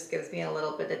like it just gives me a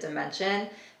little bit of dimension.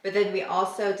 But then we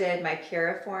also did my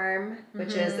piriform,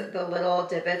 which is the little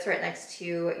divots right next to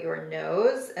your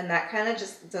nose, and that kind of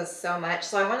just does so much.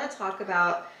 So I want to talk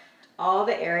about all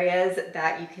the areas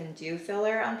that you can do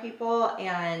filler on people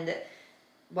and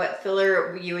what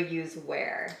filler you would use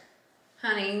where.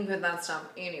 Honey, you can put that stuff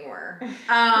anywhere.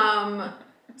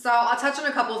 So I'll touch on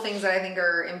a couple of things that I think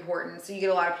are important. So you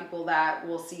get a lot of people that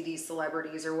will see these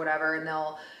celebrities or whatever, and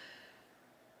they'll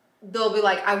be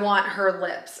like, I want her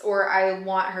lips, or I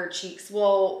want her cheeks.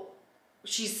 Well,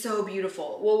 she's so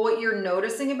beautiful. Well, what you're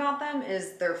noticing about them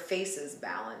is their face is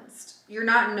balanced.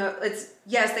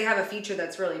 Yes, they have a feature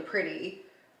that's really pretty,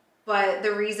 but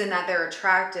the reason that they're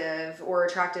attractive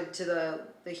to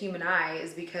the human eye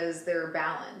is because they're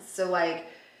balanced. So like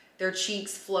their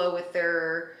cheeks flow with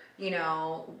their,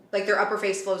 like their upper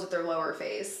face flows with their lower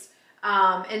face.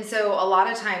 And so a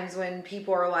lot of times when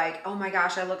people are like, oh my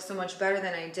gosh, I look so much better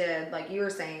than I did, like you were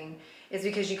saying, is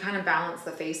because you kind of balance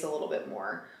the face a little bit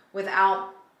more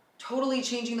without totally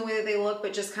changing the way that they look,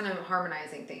 but just kind of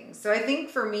harmonizing things. So I think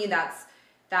for me,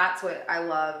 that's what I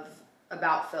love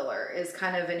about filler, is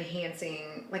kind of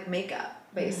enhancing like makeup,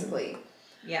 basically.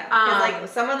 Yeah, because like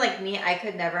someone like me, I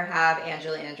could never have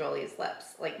Angelina Jolie's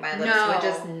lips. Like my lips would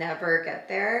just never get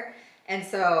there. And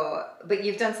so, but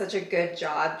you've done such a good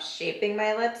job shaping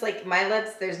my lips. Like my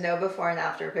lips, there's no before and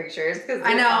after pictures because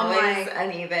they're always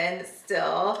uneven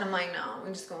still. I'm like, no,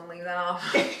 I'm just going to leave that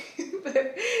off.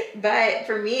 but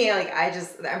for me, like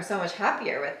I'm so much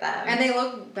happier with them. And they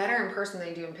look better in person than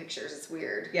they do in pictures. It's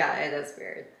weird. Yeah, it is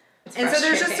weird. And so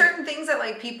there's just certain things that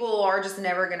like people are just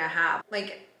never going to have.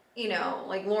 Like, you know,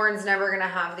 like Lauren's never going to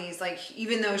have these, like,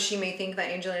 even though she may think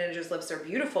that Angelina Jolie's lips are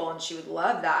beautiful and she would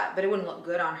love that, but it wouldn't look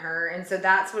good on her. And so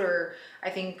that's where I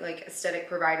think like aesthetic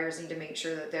providers need to make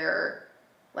sure that they're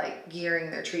like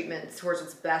gearing their treatments towards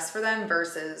what's best for them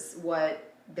versus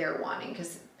what they're wanting.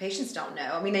 Because patients don't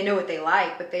know. I mean, they know what they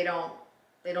like, but they don't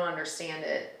understand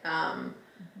it.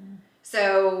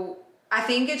 So I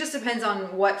think it just depends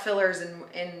on what fillers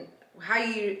and how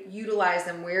you utilize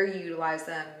them, where you utilize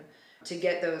them, to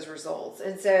get those results.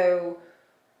 And so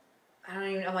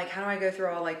I'm like, how do I go through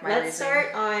all like my Let's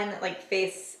start on like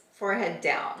face, forehead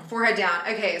down. Forehead down.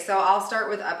 Okay, so I'll start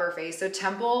with upper face. So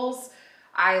temples,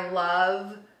 I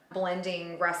love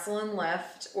blending Restylane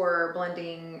Lift or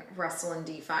blending Restylane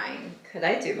Define. Could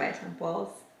I do my temples?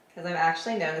 Because I'm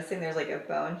actually noticing there's like a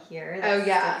bone here that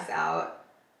sticks out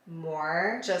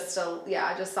more. Just soften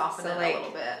it a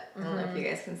little bit. I don't know if you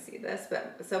guys can see this,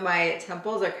 but so my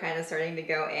temples are kind of starting to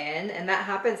go in, and that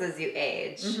happens as you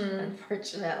age,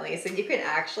 unfortunately. So you can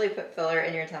actually put filler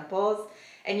in your temples,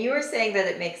 and you were saying that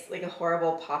it makes like a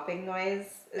horrible popping noise.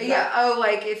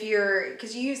 Like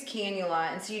because you use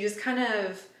cannula, and so you just kind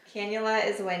of. Cannula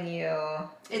is when you.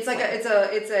 It's like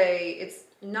it's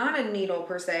not a needle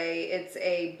per se. It's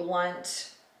a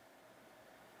blunt.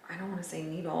 I don't want to say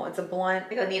needle. It's a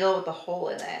blunt. Like a needle with a hole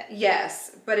in it.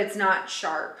 Yes, but it's not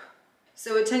sharp.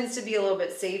 So it tends to be a little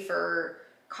bit safer,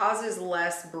 causes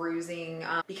less bruising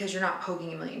because you're not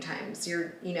poking a million times.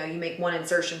 You make one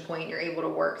insertion point, you're able to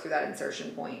work through that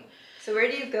insertion point. So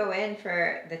where do you go in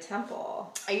for the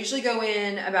temple? I usually go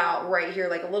in about right here,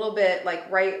 like a little bit, like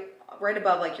right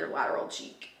above like your lateral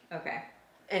cheek. Okay.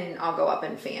 And I'll go up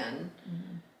and fan.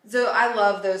 So I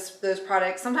love those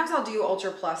products. Sometimes I'll do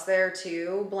Ultra Plus there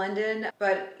too, blended,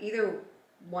 but either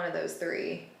one of those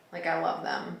three, like I love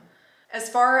them. As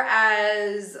far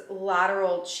as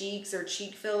lateral cheeks or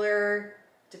cheek filler,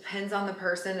 depends on the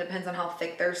person, depends on how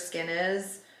thick their skin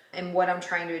is and what I'm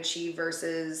trying to achieve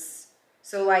versus,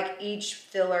 so like each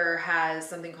filler has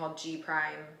something called G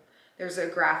prime. There's a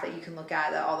graph that you can look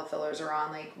at that all the fillers are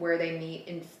on, like where they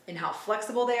meet in how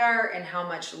flexible they are and how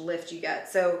much lift you get.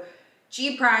 So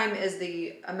G prime is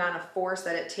the amount of force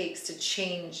that it takes to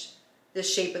change the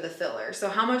shape of the filler. So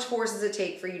how much force does it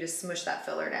take for you to smush that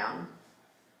filler down?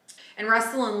 And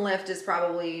Restylane Lift is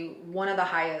probably one of the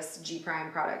highest G prime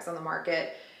products on the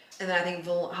market. And then I think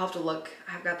I'll have to look.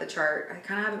 I've got the chart. I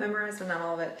kind of have it memorized, but not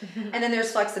all of it. And then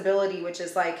there's flexibility, which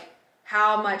is like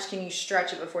how much can you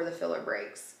stretch it before the filler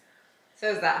breaks? So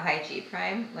is that high G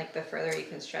prime, like the further you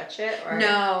can stretch it? Or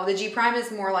No, the G prime is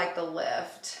more like the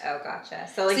lift. Oh, gotcha.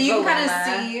 So like you can kind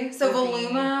of see. So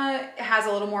Voluma has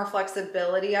a little more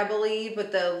flexibility, I believe,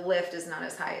 but the lift is not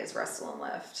as high as Restylane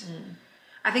Lift.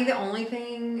 I think the only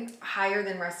thing higher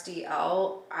than Resty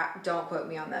L, don't quote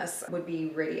me on this, would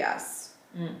be Radius.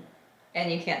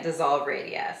 And you can't dissolve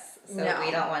Radius, so No.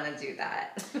 we don't want to do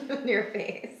that in your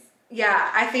face. Yeah,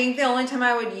 I think the only time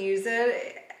I would use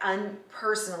it,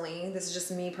 personally, this is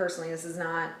just me personally, this is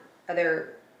not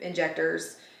other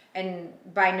injectors, and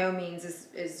by no means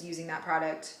is using that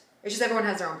product. It's just everyone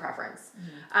has their own preference.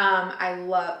 I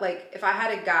love, like, if I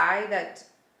had a guy that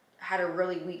had a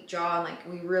really weak jaw and like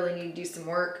we really need to do some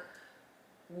work,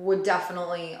 would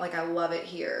definitely, like, I love it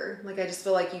here. Like, I just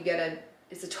feel like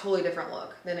it's a totally different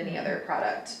look than any other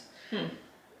product.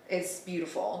 It's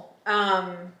beautiful.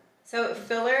 So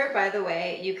filler, by the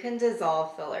way, you can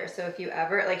dissolve filler. So if you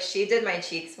ever, like she did my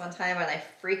cheeks one time and I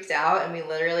freaked out and we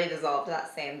literally dissolved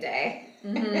that same day.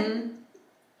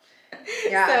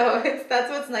 Yeah. So that's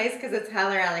what's nice because it's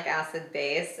hyaluronic acid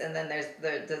based and then there's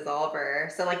the dissolver.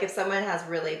 So like if someone has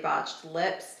really botched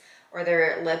lips or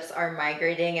their lips are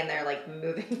migrating and they're like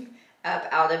moving up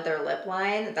out of their lip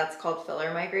line, that's called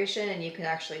filler migration, and you can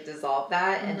actually dissolve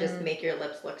that and just make your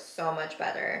lips look so much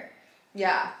better.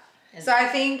 Yeah. So I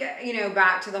think,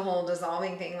 back to the whole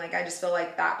dissolving thing, like I just feel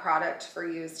like that product for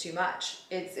you is too much.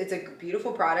 It's a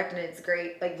beautiful product and it's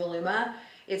great, like Voluma,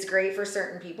 it's great for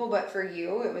certain people, but for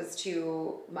you it was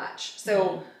too much.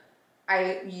 So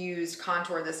I used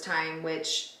Contour this time,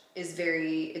 which is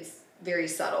very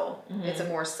subtle. It's a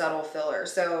more subtle filler.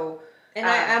 So and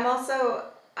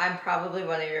I'm probably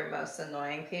one of your most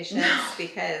annoying patients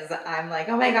because I'm like,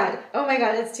 oh my god,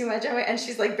 it's too much. And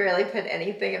she's like barely put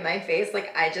anything in my face.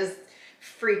 Like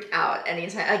freak out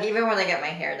anytime. Like even when I get my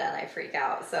hair done, I freak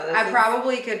out. So I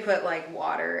probably could put like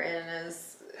water in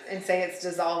and say it's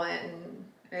dissolvent.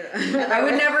 And I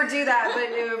would never do that, but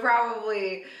it would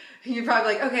probably. You're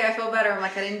probably like, okay, I feel better. I'm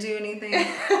like, I didn't do anything.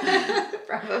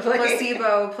 Probably.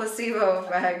 Placebo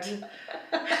effect.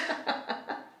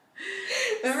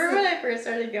 Remember when I first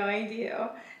started going to you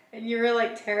and you were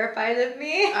like terrified of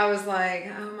me? I was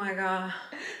like, oh my God.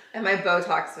 And my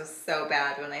Botox was so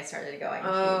bad when I started going to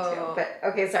you too. But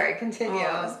okay, sorry, continue.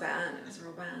 Oh, it was bad. It was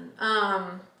real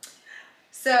bad.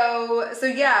 So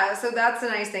yeah, so that's the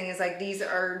nice thing is like these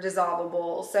are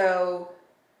dissolvable. So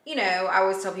you know, I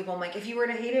always tell people, I'm like, if you were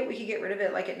to hate it, we could get rid of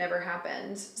it like it never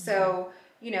happened. So,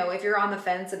 you know, if you're on the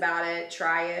fence about it,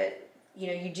 try it. You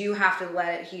know, you do have to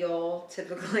let it heal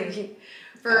typically.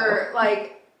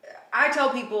 Like, I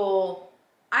tell people,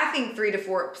 I think 3 to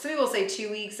 4, some people say 2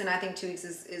 weeks, and I think 2 weeks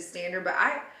is standard, but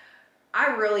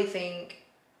I really think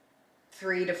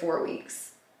 3 to 4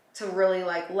 weeks to really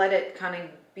like let it kind of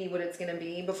be what it's going to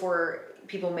be before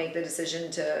people make the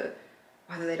decision to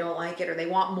whether they don't like it or they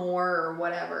want more or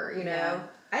whatever, you know? Yeah.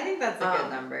 I think that's a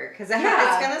good number because it's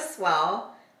going to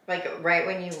swell. Like right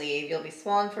when you leave, you'll be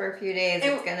swollen for a few days.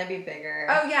 It's going to be bigger.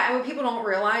 Oh, yeah. And what people don't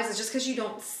realize is just because you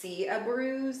don't see a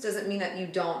bruise doesn't mean that you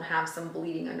don't have some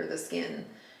bleeding under the skin.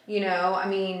 You know, I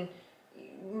mean,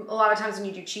 a lot of times when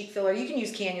you do cheek filler, you can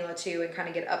use cannula too and kind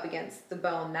of get up against the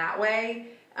bone that way.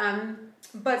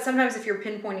 But sometimes if you're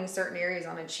pinpointing certain areas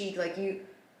on a cheek, like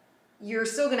you're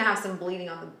still going to have some bleeding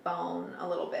on the bone a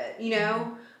little bit, you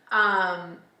know?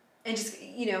 And just,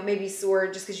 you know, maybe sore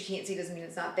just because you can't see doesn't mean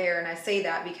it's not there. And I say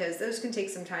that because those can take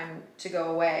some time to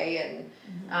go away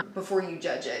and before you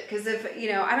judge it. Because if,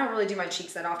 you know, I don't really do my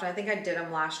cheeks that often. I think I did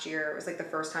them last year. It was like the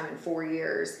first time in 4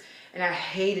 years. And I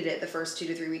hated it the first 2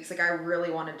 to 3 weeks. Like I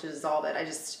really wanted to dissolve it.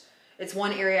 It's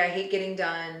one area I hate getting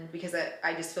done because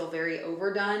I just feel very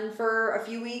overdone for a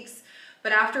few weeks.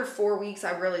 But after 4 weeks,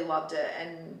 I really loved it.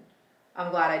 And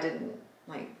I'm glad I didn't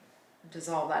like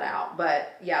dissolve that out.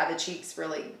 But yeah, the cheeks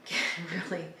really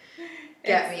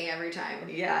get me every time.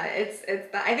 Yeah,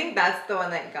 I think that's the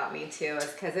one that got me too, is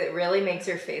because it really makes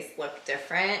your face look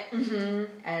different.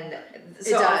 And so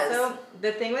it does. Also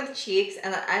the thing with cheeks,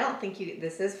 and I don't think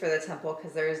this is for the temple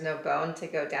because there is no bone to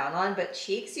go down on, but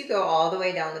cheeks you go all the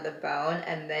way down to the bone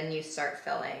and then you start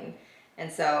filling. And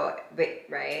so,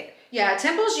 right? Yeah,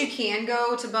 temples you can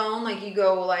go to bone, like you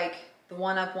go like the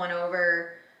one up, one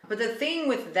over. But the thing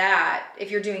with that,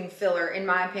 if you're doing filler, in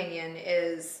my opinion,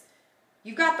 is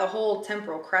you've got the whole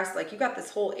temporal crest, like you've got this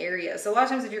whole area. So a lot of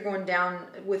times if you're going down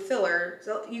with filler,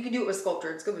 so you can do it with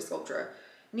Sculptra, it's good with Sculptra.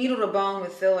 Needle to bone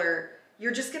with filler,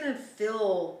 you're just gonna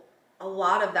fill a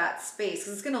lot of that space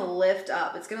because it's gonna lift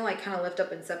up. It's gonna like kind of lift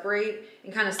up and separate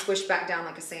and kind of squish back down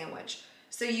like a sandwich.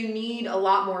 So you need a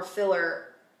lot more filler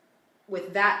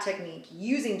with that technique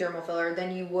using dermal filler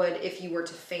than you would if you were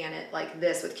to fan it like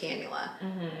this with cannula.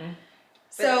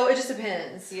 So it just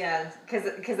depends. Yeah,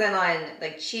 because then on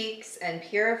like cheeks and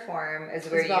piriform is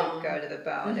where you go to the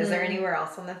bone. Is there anywhere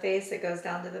else on the face that goes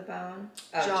down to the bone?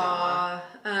 Oh, jaw.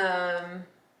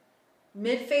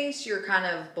 Mid-face, you're kind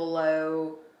of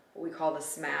below what we call the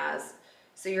smaz.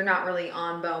 So you're not really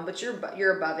on bone, but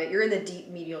you're above it. You're in the deep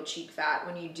medial cheek fat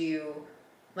when you do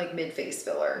like mid-face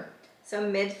filler. So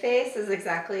mid-face is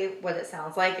exactly what it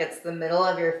sounds like. It's the middle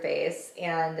of your face.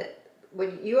 And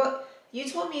when you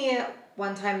told me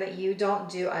one time that you don't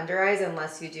do under eyes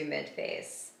unless you do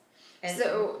mid-face. And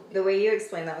so the way you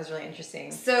explained that was really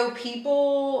interesting. So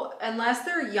people, unless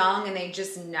they're young and they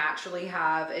just naturally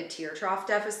have a tear trough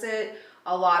deficit,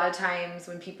 a lot of times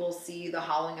when people see the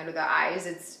hollowing under the eyes,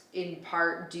 it's in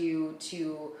part due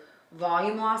to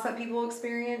volume loss that people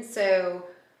experience. So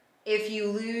if you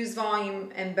lose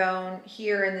volume and bone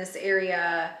here in this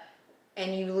area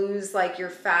and you lose like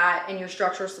your fat and your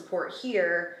structural support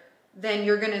here, then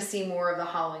you're going to see more of the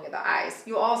hollowing of the eyes.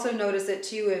 You'll also notice it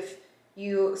too if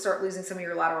you start losing some of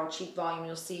your lateral cheek volume.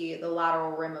 You'll see the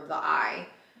lateral rim of the eye.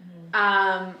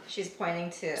 She's pointing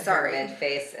to her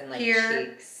mid-face and like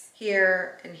cheeks.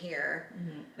 Here, and here.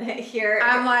 Here.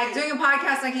 I'm like doing a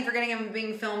podcast and I keep forgetting I'm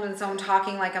being filmed and so I'm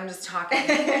talking like I'm just talking.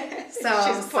 So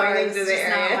she's pointing to the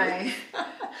area.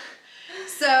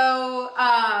 So,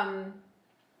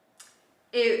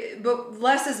 but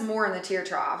less is more in the tear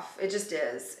trough. It just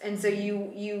is. And so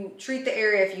you treat the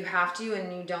area if you have to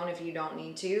and you don't if you don't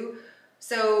need to.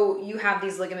 So you have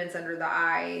these ligaments under the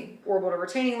eye, orbital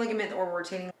retaining ligament. The orbital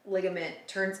retaining ligament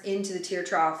turns into the tear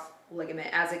trough ligament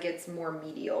as it gets more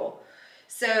medial.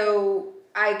 So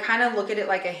I kind of look at it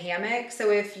like a hammock.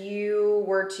 So if you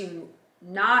were to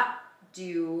not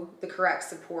do the correct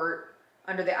support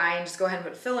under the eye and just go ahead and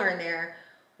put filler in there,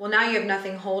 Well, now you have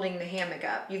nothing holding the hammock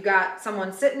up. You've got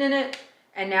someone sitting in it,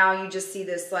 and now you just see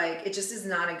this, like, it just is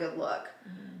not a good look.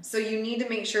 So you need to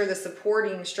make sure the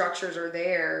supporting structures are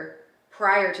there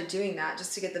prior to doing that,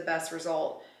 just to get the best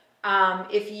result. And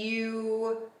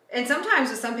sometimes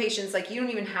with some patients, like, you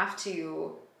don't even have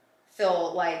to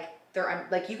fill, like,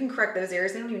 like, you can correct those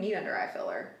areas. They don't even need under eye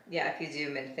filler. Yeah, if you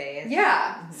do mid-phase.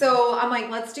 Yeah. So I'm like,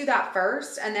 let's do that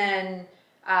first, and then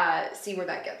see where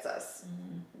that gets us.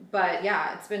 But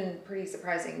yeah, it's been pretty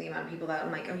surprising the amount of people that I'm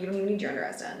like, oh, you don't even need your under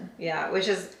eyes done. Yeah, which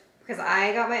is because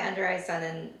I got my under eyes done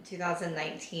in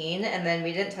 2019, and then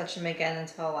we didn't touch them again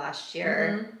until last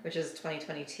year, which is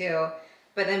 2022.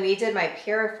 But then we did my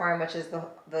piriform, which is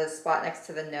the spot next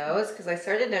to the nose, because I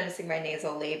started noticing my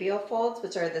nasolabial folds,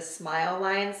 which are the smile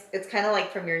lines. It's kind of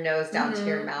like from your nose down to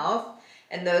your mouth.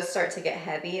 And those start to get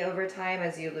heavy over time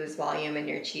as you lose volume in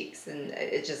your cheeks, and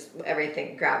it just,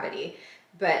 everything, gravity.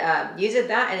 But you did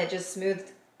that, and it just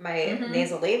smoothed my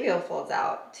nasolabial folds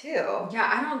out too. Yeah,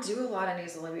 I don't do a lot of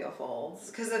nasolabial folds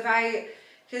because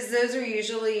those are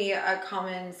usually a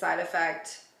common side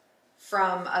effect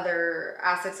from other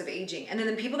aspects of aging. And then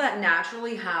the people that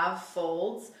naturally have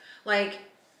folds, like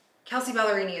Kelsey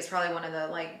Ballerini is probably one of the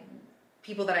like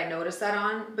people that I notice that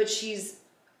on, but she's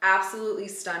absolutely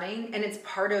stunning, and it's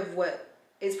part of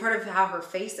how her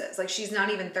face is. Like, she's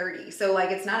not even 30, so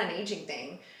like it's not an aging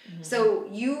thing. So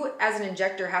you as an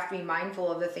injector have to be mindful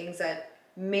of the things that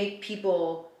make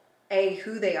people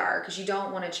who they are, because you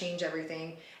don't want to change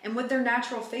everything and what their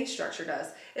natural face structure does.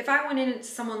 If I went into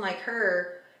someone like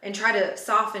her and try to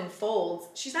soften folds,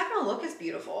 she's not going to look as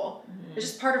beautiful. It's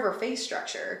just part of her face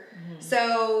structure.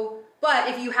 So, but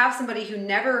if you have somebody who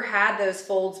never had those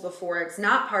folds before, it's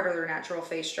not part of their natural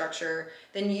face structure,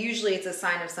 then usually it's a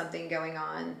sign of something going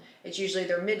on. It's usually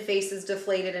their mid-face is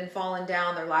deflated and fallen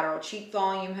down, their lateral cheek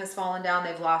volume has fallen down,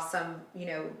 they've lost some,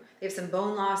 they have some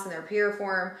bone loss in their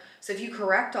piriform. So if you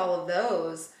correct all of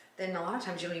those, then a lot of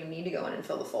times you don't even need to go in and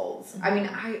fill the folds. I mean,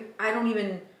 I don't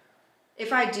even,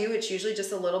 if I do, it's usually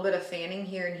just a little bit of fanning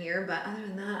here and here, but other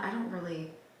than that,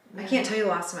 I can't tell you the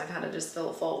last time I've had to just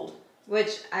fill a fold.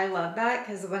 Which I love that,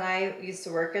 because when I used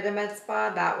to work at a med spa,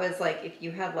 that was like if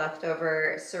you had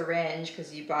leftover syringe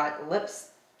because you bought a lip,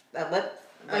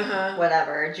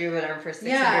 whatever, Juvederm for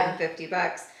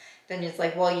 $650, then it's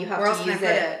like, well, you have to use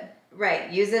it. Right,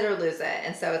 use it or lose it.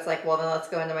 And so it's like, well, then let's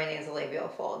go into my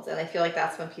nasolabial folds. And I feel like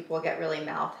that's when people get really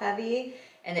mouth heavy,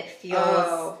 and it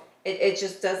feels, it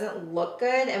just doesn't look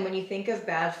good. And when you think of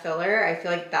bad filler, I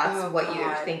feel like that's what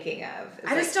you're thinking of.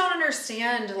 I just don't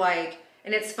understand, like,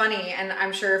 and it's funny, and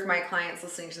I'm sure if my client's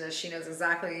listening to this, she knows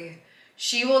exactly.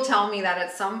 She will tell me that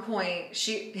at some point,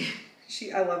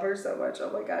 I love her so much. Oh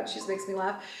my God, she just makes me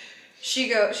laugh. She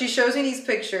shows me these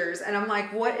pictures, and I'm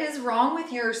like, what is wrong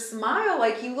with your smile?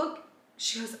 Like, you look,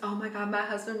 she goes, oh my God, my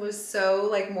husband was so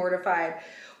like mortified.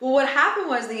 Well, what happened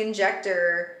was the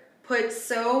injector put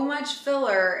so much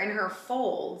filler in her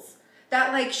folds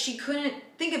that like she couldn't,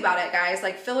 think about it, guys,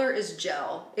 like filler is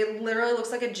gel. It literally looks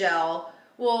like a gel.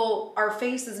 Well, our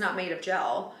face is not made of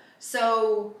gel.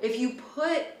 So if you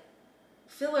put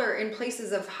filler in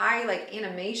places of high like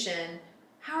animation,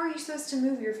 how are you supposed to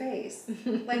move your face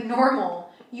like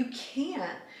normal? You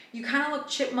can't. You kind of look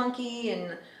chipmunky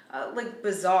and like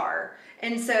bizarre.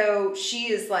 And so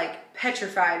she is like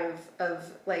petrified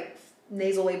of like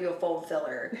nasolabial fold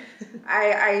filler.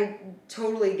 I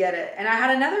totally get it. And I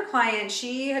had another client,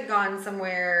 she had gone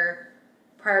somewhere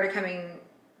prior to coming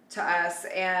to us,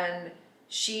 and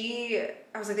I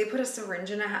was like, they put a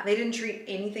syringe and a half. They didn't treat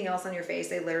anything else on your face.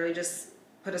 They literally just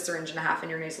put a syringe and a half in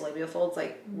your nasolabial folds.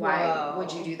 Like, why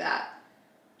would you do that?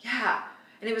 Yeah.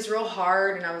 And it was real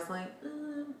hard. And I was like,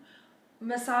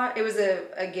 massage. It was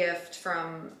a gift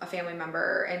from a family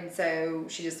member. And so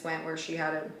she just went where she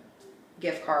had a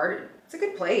gift card. It's a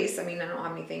good place. I mean, I don't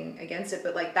have anything against it,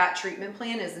 but like that treatment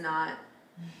plan is not,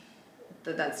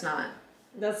 that's not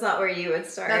where you would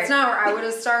start. That's not where I would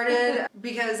have started,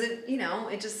 because it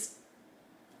just,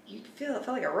 it felt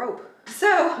like a rope.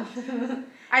 So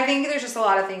I think there's just a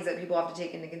lot of things that people have to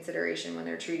take into consideration when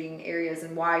they're treating areas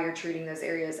and why you're treating those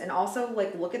areas. And also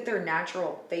like look at their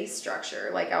natural face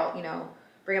structure. Like I'll,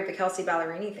 bring up the Kelsey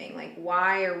Ballerini thing. Like,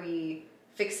 why are we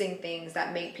fixing things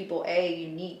that make people A,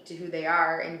 unique to who they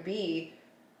are, and B,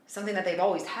 something that they've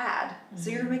always had? So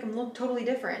you're gonna make them look totally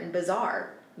different and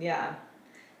bizarre. Yeah.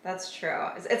 That's true.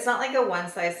 It's not like a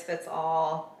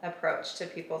one-size-fits-all approach to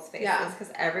people's faces,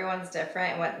 because everyone's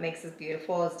different, and what makes us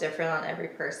beautiful is different on every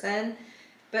person.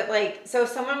 But like, so if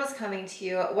someone was coming to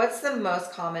you, what's the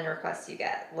most common request you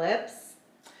get? Lips?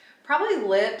 Probably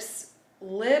lips.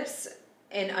 Lips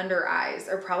and under eyes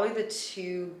are probably the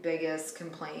two biggest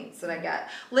complaints that I get.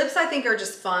 Lips, I think, are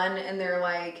just fun, and they're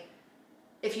like,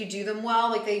 if you do them well,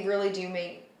 like they really do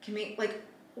can make, like,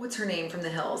 what's her name from the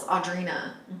hills?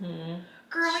 Audrina. Mm-hmm.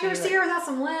 Girl, I never see her without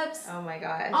some lips. Oh my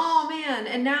gosh. Oh man.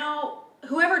 And now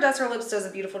whoever does her lips does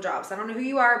a beautiful job. So I don't know who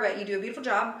you are, but you do a beautiful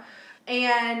job.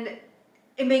 And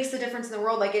it makes the difference in the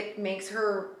world. Like, it makes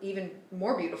her even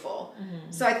more beautiful.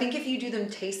 Mm-hmm. So I think if you do them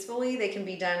tastefully, they can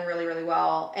be done really, really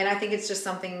well. And I think it's just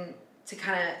something to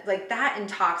kind of, like, that in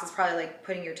tox is probably like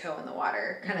putting your toe in the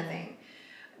water kind of thing.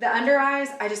 The under eyes,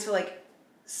 I just feel like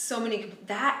so many,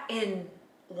 that and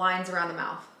lines around the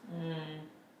mouth.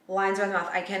 Lines around the mouth.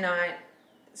 I cannot,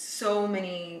 so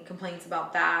many complaints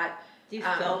about that. Do you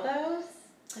feel those?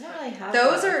 I don't really have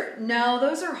those.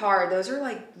 Those are hard. Those are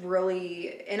like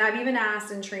really, and I've even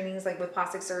asked in trainings like with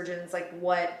plastic surgeons, like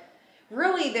what,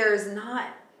 really there's not,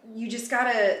 you just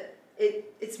gotta,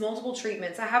 it's multiple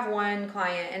treatments. I have one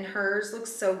client and hers looks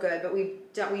so good, but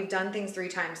we've done things 3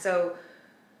 times. So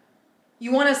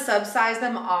you want to subsize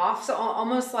them off. So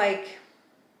almost like,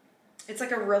 it's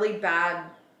like a really bad,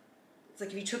 it's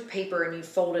like if you took paper and you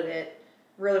folded it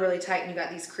really, really tight and you got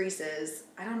these creases.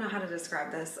 I don't know how to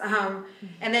describe this.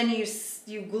 And then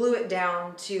you glue it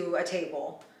down to a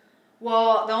table.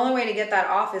 Well, the only way to get that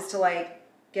off is to like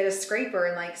get a scraper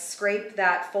and like scrape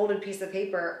that folded piece of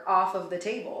paper off of the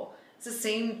table. It's the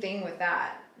same thing with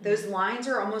that. Those lines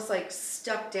are almost like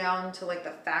stuck down to like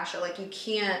the fascia. Like you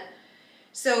can't.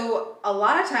 So a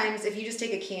lot of times if you just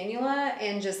take a cannula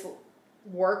and just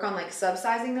work on like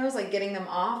subsizing those, like getting them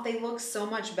off, they look so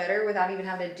much better without even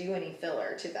having to do any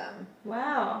filler to them.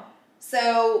 Wow.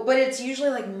 So, but it's usually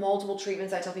like multiple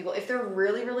treatments. I tell people if they're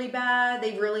really, really bad,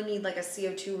 they really need like a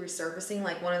CO2 resurfacing,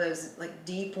 like one of those like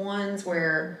deep ones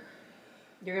where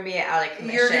you're going to be out of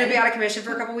commission. You're going to be out of commission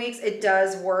for a couple weeks. It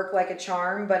does work like a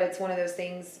charm, but it's one of those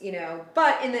things, you know.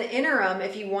 But in the interim,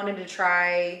 if you wanted to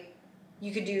try,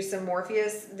 you could do some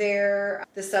Morpheus there,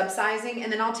 the subsizing,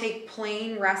 and then I'll take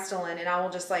plain Restylane and I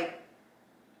will just like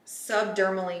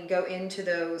subdermally go into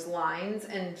those lines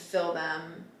and fill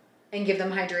them and give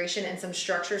them hydration and some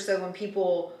structure. So when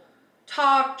people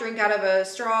talk, drink out of a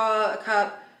straw, a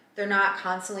cup, they're not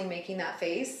constantly making that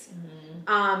face.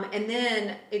 And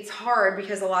then it's hard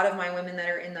because a lot of my women that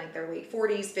are in like their late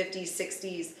 40s, 50s,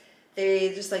 60s,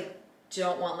 they just like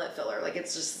don't want lip filler. Like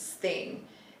it's just this thing.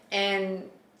 And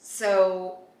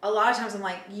so a lot of times I'm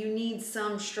like, you need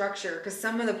some structure, because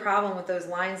some of the problem with those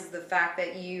lines is the fact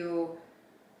that you've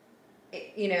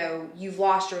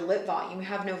lost your lip volume. You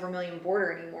have no vermilion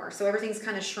border anymore. So everything's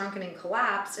kind of shrunken and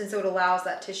collapsed. And so it allows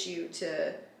that tissue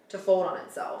to fold on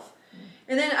itself.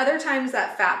 And then other times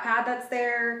that fat pad that's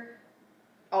there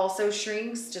also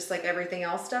shrinks just like everything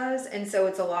else does. And so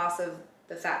it's a loss of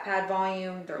the fat pad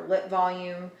volume, their lip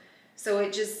volume. So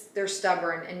they're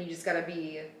stubborn and you just got to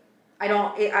be...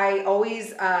 I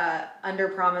always under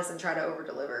promise and try to over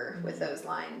deliver with those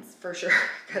lines for sure,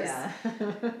 because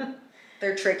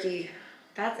they're tricky.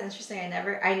 That's interesting.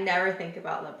 I never think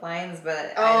about lip lines,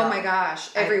 but oh my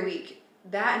gosh, every week,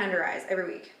 that and under eyes every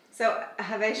week. So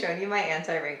have I shown you my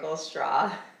anti-wrinkle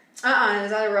straw? Is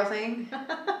that a real thing?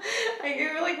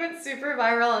 It like went super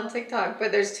viral on TikTok,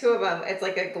 but there's 2 of them. It's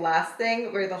like a glass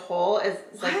thing where the hole is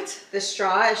like the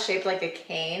straw is shaped like a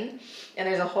cane, and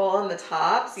there's a hole in the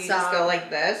top, so you just go like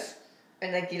this,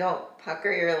 and like you don't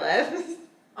pucker your lips.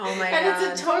 Oh my god!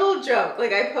 And it's a total joke.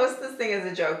 Like I post this thing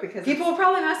as a joke because people are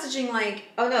probably messaging like,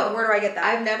 "Oh no, where do I get that?"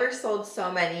 I've never sold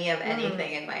so many of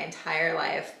anything in my entire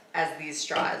life as these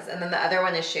straws, and then the other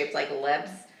one is shaped like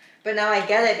lips. But now I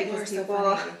get it because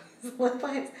people lip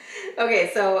lines.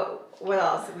 Okay, so what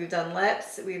else? We've done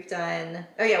lips. We've done.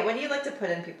 Oh yeah, what do you like to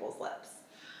put in people's lips?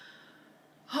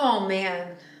 Oh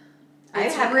man,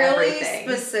 it's really everything.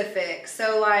 Specific.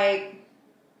 So like,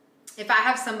 if I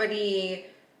have somebody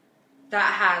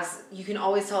that you can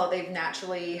always tell that they've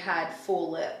naturally had full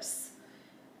lips.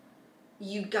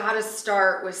 You got to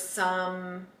start with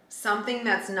something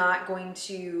that's not going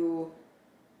to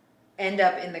end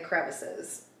up in the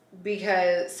crevices.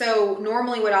 So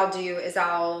normally what I'll do is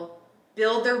I'll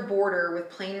build their border with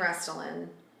plain Restylane,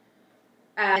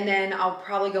 and then I'll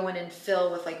probably go in and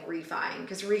fill with like Refine,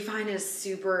 because Refine is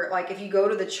super, like if you go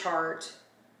to the chart,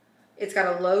 it's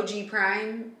got a low G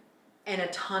prime and a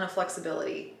ton of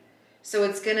flexibility. So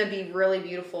it's going to be really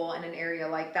beautiful in an area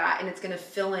like that, and it's going to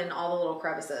fill in all the little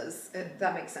crevices, if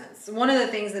that makes sense. One of the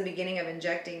things in the beginning of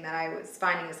injecting that I was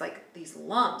finding is like these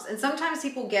lumps. And sometimes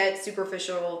people get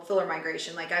superficial filler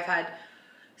migration. Like I've had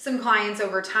some clients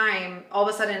over time all of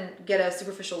a sudden get a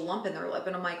superficial lump in their lip,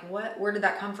 and I'm like, what? Where did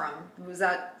that come from? Was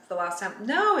that the last time?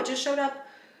 No, it just showed up.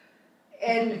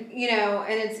 And,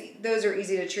 and those are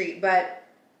easy to treat. But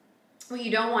what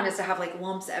you don't want is to have like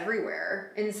lumps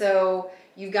everywhere. And so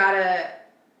you've got to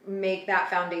make that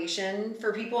foundation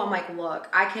for people. I'm like, look,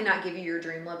 I cannot give you your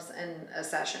dream lips in a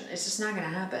session. It's just not going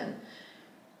to happen.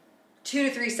 2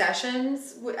 to 3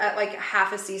 sessions at like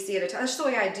half a cc at a time. That's just the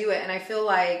way I do it. And I feel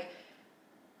like,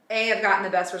 A, I've gotten the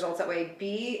best results that way.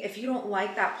 B, if you don't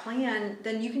like that plan,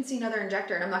 then you can see another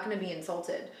injector and I'm not going to be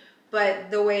insulted.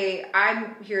 But the way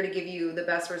I'm here to give you the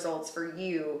best results for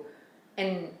you,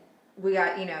 and we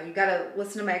got, you got to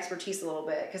listen to my expertise a little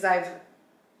bit, because I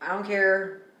don't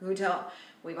care who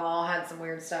we've all had some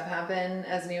weird stuff happen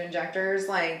as new injectors,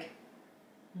 like,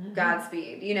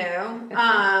 Godspeed,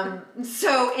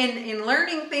 so in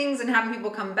learning things and having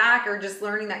people come back, or just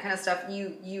learning that kind of stuff,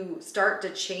 you start to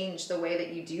change the way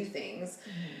that you do things.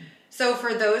 So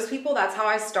for those people, that's how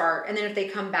I start. And then if they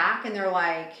come back and they're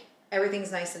like,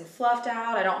 everything's nice and fluffed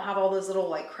out, I don't have all those little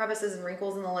like crevices and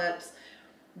wrinkles in the lips,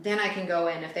 then I can go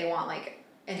in if they want like,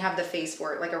 and have the face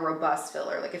for it, like a robust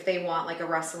filler, like if they want like a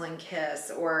rustling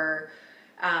kiss, or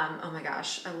oh my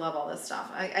gosh, I love all this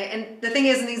stuff. And the thing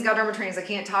is, in these Galderma trainings, I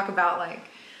can't talk about like,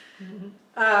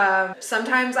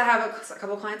 sometimes I have a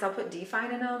couple clients, I'll put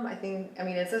Define in them.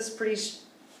 It's this pretty,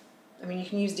 you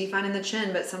can use Define in the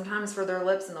chin, but sometimes for their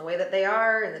lips and the way that they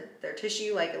are and their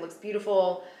tissue, like it looks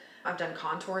beautiful. I've done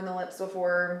contour in the lips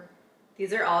before.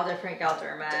 These are all different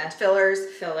Galderma fillers.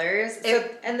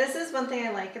 And this is one thing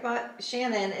I like about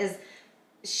Shannon is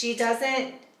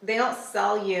they don't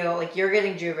sell you, like you're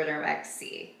getting Juvederm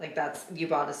XC. Like you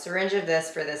bought a syringe of this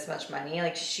for this much money.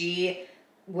 Like she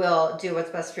will do what's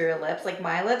best for your lips. Like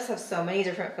my lips have so many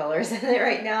different fillers in it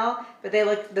right now, but they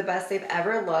look the best they've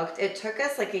ever looked. It took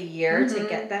us like a year to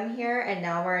get them here, and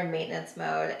now we're in maintenance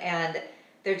mode, and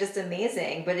they're just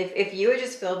amazing. But if you had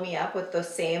just filled me up with the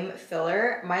same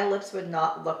filler, my lips would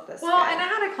not look this good. And I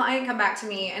had a client come back to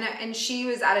me, and she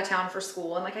was out of town for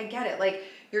school, and like, I get it. Like,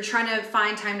 you're trying to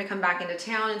find time to come back into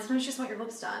town, and sometimes you just want your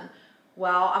lips done.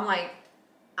 Well, I'm like,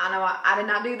 I know I did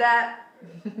not do that.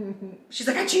 She's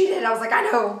like, I cheated. I was like, I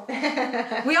know.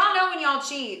 We all know when y'all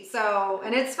cheat. So,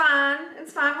 and it's fine.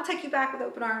 It's fine. We'll take you back with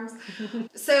open arms.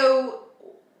 So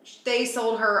they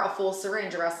sold her a full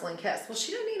syringe, a Rustling Kiss. Well,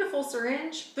 she didn't need a full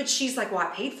syringe, but she's like, well, I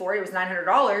paid for it. It was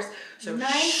 $900. So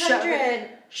 $900.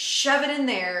 Shove it in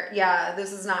there. Yeah,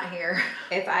 this is not here.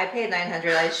 If I paid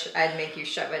 $900, I'd make you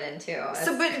shove it in too.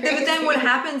 But then what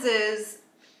happens is,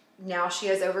 now she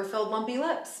has overfilled lumpy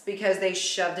lips because they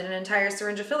shoved in an entire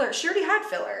syringe of filler. She already had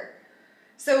filler.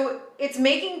 So it's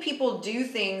making people do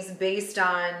things based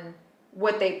on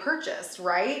what they purchased,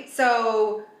 right?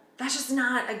 So that's just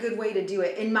not a good way to do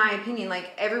it, in my opinion.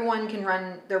 Like, everyone can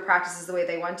run their practices the way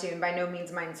they want to, and by no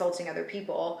means am I insulting other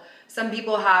people. Some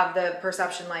people have the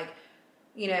perception like,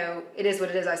 it is what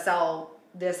it is. I sell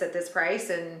this at this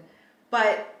price,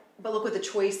 but look at the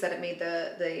choice that it made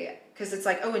because it's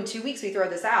like, oh, in 2 weeks we throw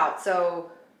this out, so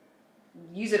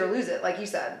use it or lose it, like you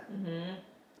said.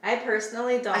 I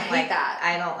personally don't hate that.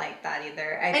 I don't like that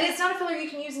either. And it's not a filler you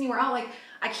can use anywhere else. Like,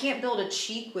 I can't build a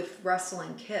cheek with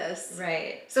Rustling Kiss.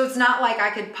 Right. So it's not like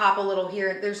I could pop a little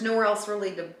here. There's nowhere else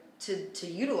really to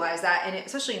utilize that, and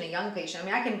especially in a young patient.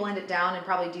 I can blend it down and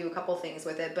probably do a couple things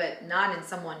with it, but not in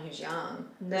someone who's young.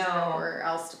 There's nowhere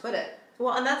else to put it.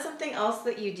 Well, and that's something else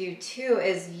that you do too,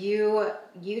 is you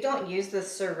don't use the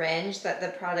syringe that the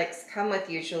products come with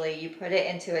usually. You put it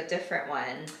into a different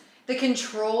one. The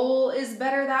control is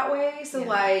better that way.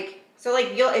 So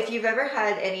if you've ever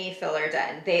had any filler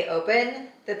done, they open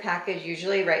the package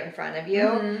usually right in front of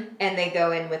you, and they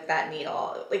go in with that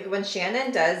needle. Like, when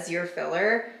Shannon does your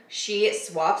filler, she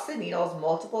swaps the needles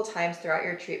multiple times throughout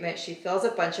your treatment. She fills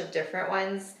a bunch of different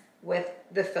ones with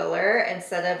the filler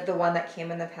instead of the one that came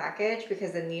in the package,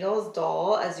 because the needle's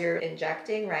dull as you're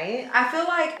injecting, right? I feel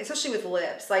like, especially with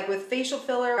lips, like with facial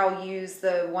filler, I'll use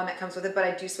the one that comes with it, but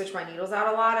I do switch my needles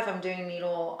out a lot if I'm doing a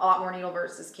lot more needle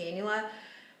versus cannula.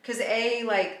 Because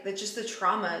just the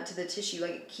trauma to the tissue,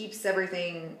 like, it keeps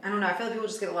everything, I don't know, I feel like people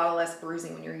just get a lot less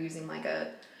bruising when you're using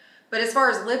but as far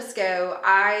as lips go,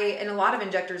 and a lot of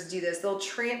injectors do this, they'll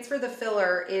transfer the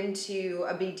filler into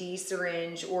a BD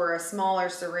syringe or a smaller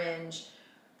syringe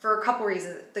for a couple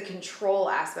reasons. The control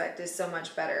aspect is so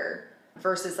much better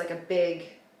versus like a big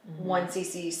 1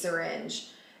 cc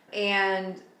syringe.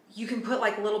 And you can put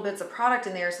like little bits of product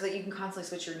in there so that you can constantly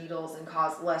switch your needles and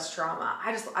cause less trauma.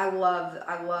 I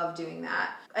love doing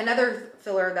that. Another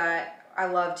filler that I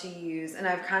love to use, and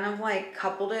I've kind of like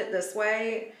coupled it this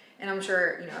way, and I'm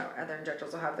sure, other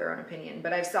injectors will have their own opinion,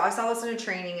 but I saw this in a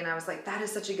training, and I was like, that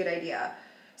is such a good idea.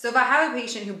 So if I have a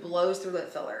patient who blows through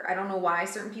lip filler, I don't know why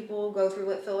certain people go through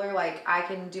lip filler. Like, I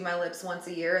can do my lips once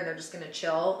a year and they're just going to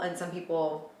chill, and some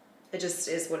people, it just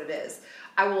is what it is.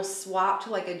 I will swap to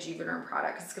like a Juvederm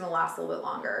product because it's going to last a little bit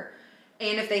longer.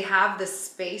 And if they have the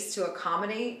space to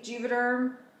accommodate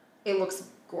Juvederm, it looks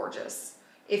gorgeous.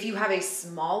 If you have a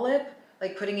small lip,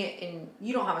 like putting it in,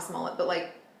 you don't have a small lip, but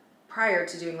like prior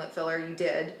to doing lip filler, you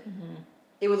did,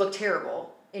 it would look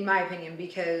terrible, in my opinion,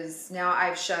 because now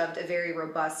I've shoved a very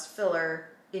robust filler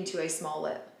into a small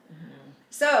lip.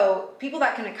 So people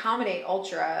that can accommodate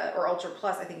Ultra or Ultra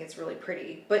Plus, I think it's really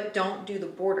pretty, but don't do the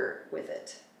border with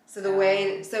it. So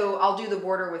so I'll do the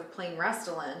border with plain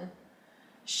Restylane,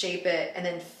 shape it, and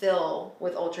then fill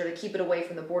with Ultra to keep it away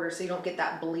from the border so you don't get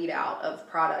that bleed out of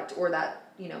product or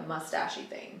that, you know, mustachy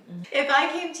thing. If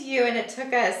I came to you and it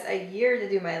took us a year to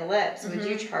do my lips, would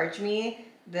you charge me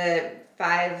the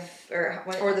 5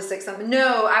 or the 6 something?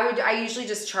 No, I usually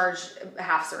just charge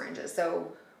half syringes.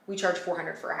 So we charge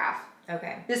 $400 for a half.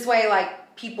 Okay. This way,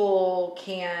 like, people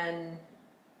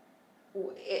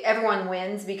everyone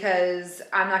wins because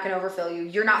I'm not going to overfill you.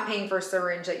 You're not paying for a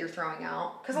syringe that you're throwing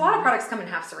out. Because a lot of products come in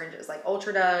half syringes. Like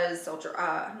Ultra does,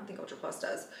 I don't think Ultra Plus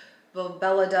does.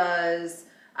 Bella does.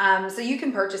 So you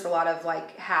can purchase a lot of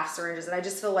like half syringes. And I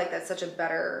just feel like that's such a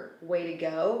better way to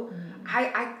go.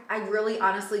 I really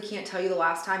honestly can't tell you the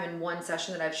last time in one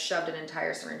session that I've shoved an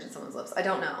entire syringe in someone's lips. I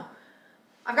don't know.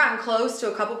 I've gotten close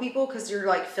to a couple people because you're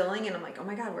like filling and I'm like, oh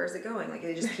my God, where's it going? Like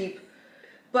they just keep,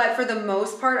 but for the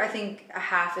most part, I think a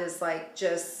half is like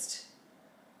just,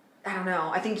 I don't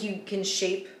know. I think you can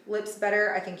shape lips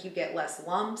better. I think you get less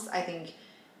lumps. I think,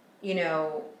 you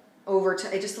know,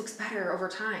 it just looks better over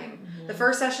time. The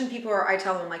first session I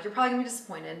tell them like, you're probably gonna be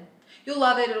disappointed. You'll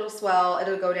love it. It'll swell,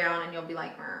 it'll go down and you'll be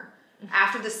like,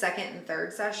 after the second and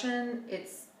third session,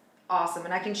 it's awesome.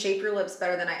 And I can shape your lips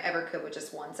better than I ever could with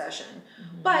just one session.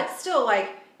 But still, like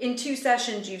in 2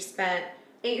 sessions, you've spent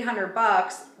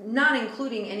 $800, not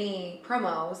including any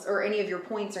promos or any of your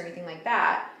points or anything like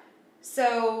that.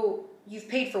 So you've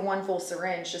paid for one full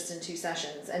syringe just in 2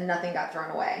 sessions and nothing got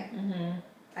thrown away.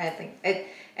 I think it,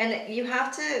 and you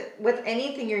have to, with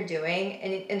anything you're doing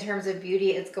in terms of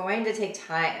beauty, it's going to take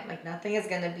time. Like nothing is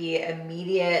going to be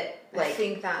immediate. Like, I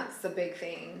think that's the big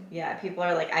thing. Yeah, people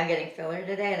are like, I'm getting filler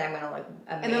today and I'm going to look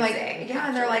amazing. And they're like, yeah,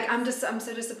 and they're like, I'm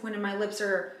so disappointed. My lips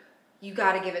are, you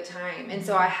got to give it time. And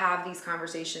so I have these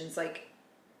conversations. Like,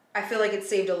 I feel like it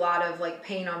saved a lot of like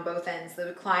pain on both ends,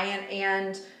 the client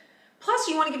and plus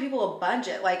you want to give people a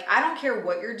budget. Like, I don't care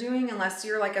what you're doing unless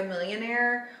you're like a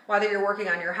millionaire, whether you're working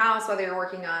on your house, whether you're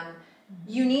working on,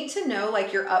 you need to know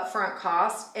like your upfront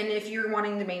cost. And if you're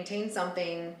wanting to maintain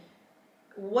something,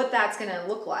 what that's going to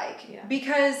look like.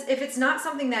 Because if it's not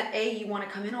something that you want to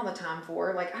come in all the time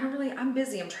for, like, I'm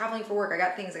busy. I'm traveling for work. I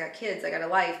got things, I got kids, I got a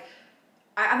life.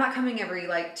 I'm not coming every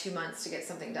like 2 months to get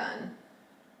something done.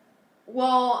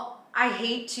 Well, I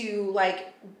hate to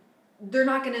like, they're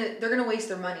gonna waste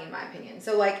their money in my opinion.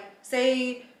 So like,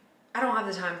 say I don't have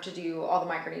the time to do all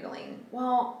the microneedling.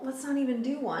 Well, let's not even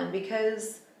do one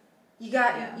because you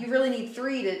really need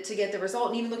 3 to get the result.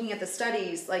 And even looking at the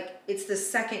studies, like it's the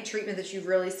second treatment that you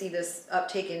really see this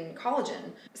uptake in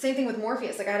collagen. Same thing with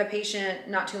Morpheus. Like I had a patient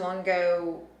not too long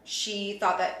ago, she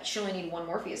thought that she only needed 1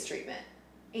 Morpheus treatment.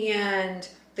 And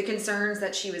the concerns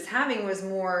that she was having was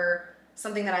more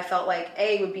something that I felt like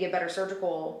would be a better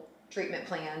surgical treatment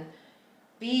plan.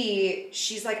 B,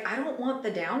 she's like, I don't want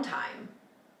the downtime.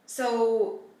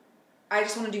 So I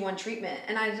just want to do 1 treatment.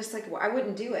 And I just like, well, I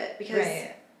wouldn't do it because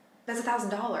that's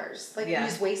 $1,000. Like you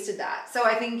just wasted that. So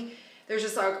I think there's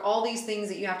just like all these things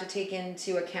that you have to take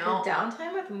into account. The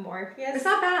downtime with Morpheus? It's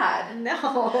not bad. No.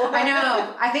 I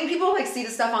know. I think people like see the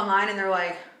stuff online and they're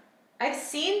like, I've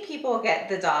seen people get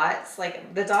the dots,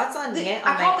 like the dots on me.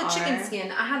 I call it the chicken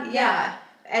skin. I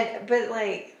had, but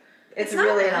like, it's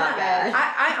really not bad.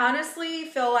 I honestly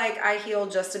feel like I heal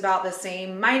just about the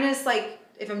same, minus like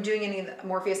if I'm doing any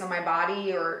Morpheus on my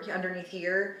body or underneath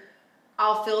here,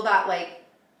 I'll feel that like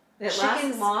it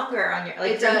lasts longer on your,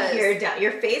 like it from does. Here down.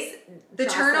 Your face. The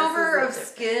turnover of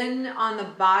skin on the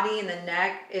body and the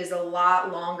neck is a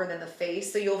lot longer than the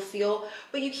face. So you'll feel,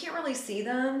 but you can't really see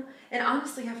them. And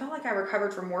honestly, I felt like I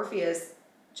recovered from Morpheus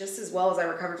just as well as I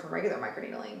recovered from regular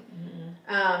microneedling.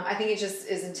 I think it just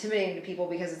is intimidating to people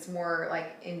because it's more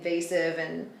like invasive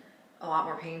and a lot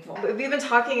more painful. We've been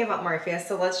talking about Morpheus,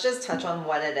 so let's just touch on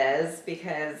what it is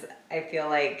because I feel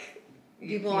like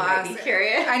people might be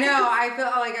curious. I know. I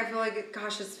feel like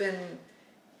gosh, it's been.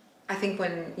 I think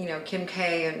when Kim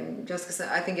K and Jessica,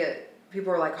 I think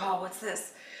people were like, oh, what's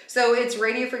this? So it's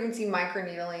radio frequency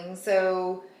microneedling.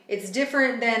 So it's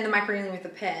different than the microneedling with the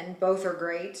pen. Both are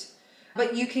great.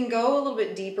 But you can go a little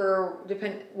bit deeper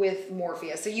with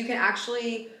Morpheus. So you can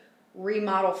actually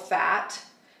remodel fat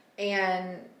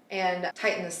and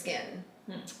tighten the skin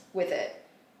with it.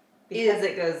 Because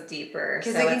it goes deeper,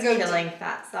 so it's killing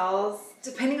fat cells.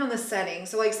 Depending on the setting.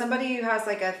 So like somebody who has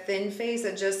like a thin face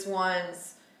that just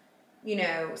wants, you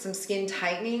know, some skin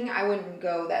tightening, I wouldn't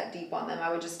go that deep on them. I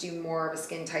would just do more of a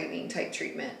skin tightening type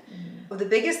treatment. Mm-hmm. The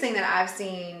biggest thing that I've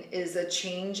seen is a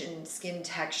change in skin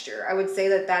texture. I would say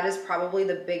that that is probably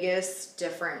the biggest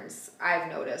difference I've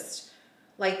noticed.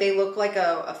 Like they look like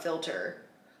a filter.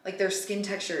 Like their skin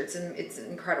texture, it's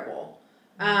incredible.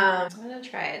 I'm gonna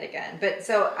try it again. But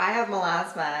so I have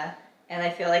melasma, and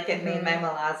I feel like it made my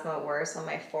melasma worse on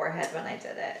my forehead when I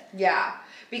did it. Yeah,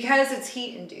 because it's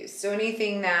heat induced. So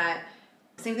anything that,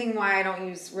 same thing why I don't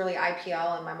use really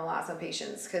IPL in my melasma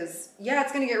patients, because yeah,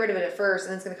 it's gonna get rid of it at first,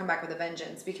 and it's gonna come back with a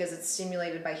vengeance because it's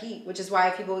stimulated by heat, which is why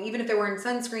people, even if they're wearing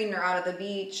sunscreen or out at the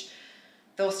beach,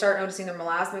 they'll start noticing their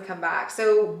melasma come back.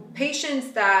 So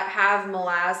patients that have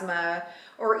melasma,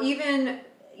 or even,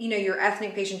 you know, your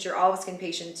ethnic patients, your olive skin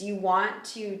patients, you want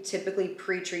to typically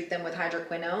pre-treat them with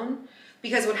hydroquinone,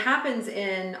 because what happens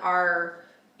in our,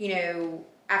 you know,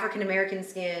 African American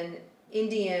skin,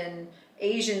 Indian,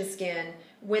 Asian skin,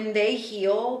 when they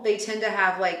heal, they tend to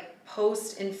have like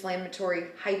post-inflammatory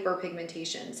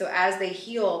hyperpigmentation. So as they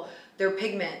heal, their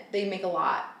pigment, they make a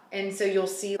lot. And so you'll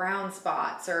see brown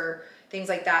spots or things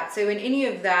like that. So in any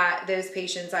of that, those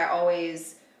patients, I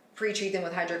always pre-treat them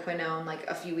with hydroquinone like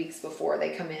a few weeks before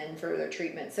they come in for their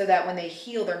treatment, so that when they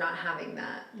heal, they're not having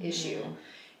that issue.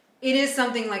 It is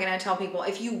something like, and I tell people,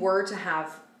 if you were to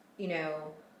have, you know,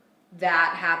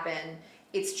 that happen,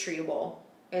 it's treatable.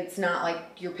 It's not like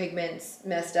your pigment's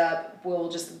messed up. We'll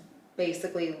just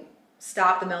basically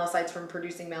stop the melanocytes from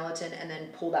producing melatonin and then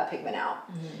pull that pigment out.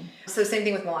 So same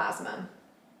thing with melasma.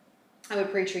 I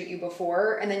would pre-treat you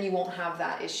before, and then you won't have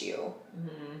that issue.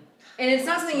 And it's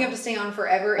not something you have to stay on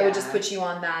forever. It would just put you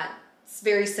on that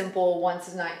very simple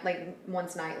once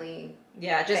nightly.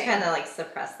 Yeah, just kind of like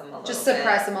suppress them a little bit. Just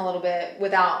suppress them a little bit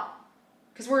without,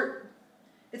 because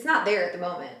it's not there at the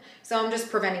moment. So I'm just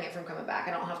preventing it from coming back.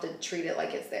 I don't have to treat it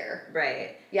like it's there.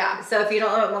 Right. Yeah. So if you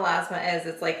don't know what melasma is,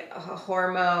 it's like a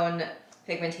hormone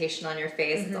pigmentation on your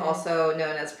face. It's also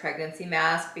known as pregnancy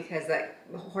mask, because that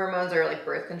hormones or like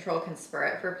birth control can spur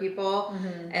it for people.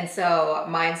 And so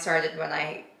mine started when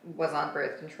I was on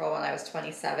birth control when I was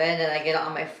 27, and I get it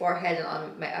on my forehead and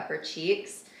on my upper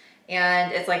cheeks.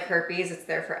 And it's like herpes, it's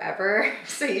there forever.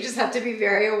 So you just have to be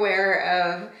very aware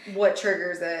of what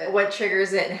triggers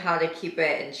it and how to keep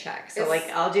it in check. So like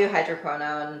I'll do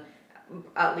hydroquinone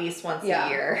at least once a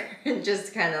year and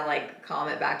just kind of like calm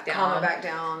it back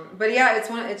down. But yeah,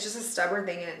 it's just a stubborn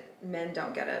thing, and men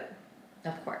don't get it.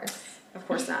 Of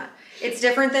course Not. It's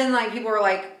different than like people are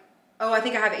like, oh, I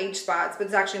think I have age spots, but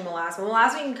it's actually melasma.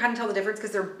 Melasma, you can kind of tell the difference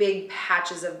because they're big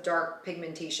patches of dark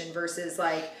pigmentation versus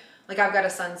like I've got a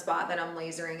sunspot that I'm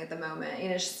lasering at the moment,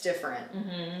 and it's just different.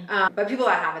 But people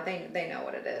that have it, they know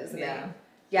what it is. So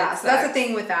that's the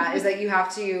thing with that, is that you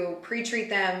have to pre-treat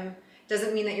them.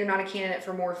 Doesn't mean that you're not a candidate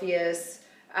for Morpheus,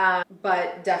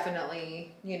 but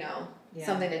definitely, you know,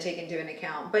 something to take into an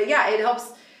account. But yeah, it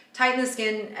helps tighten the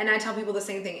skin, and I tell people the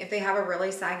same thing. If they have a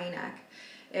really saggy neck,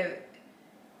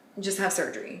 just have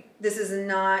surgery. This is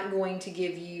not going to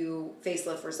give you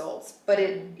facelift results, but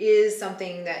it is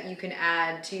something that you can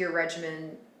add to your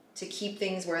regimen to keep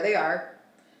things where they are,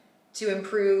 to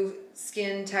improve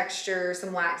skin texture,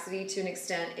 some laxity to an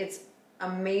extent. It's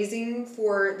amazing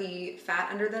for the fat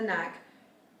under the neck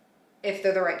if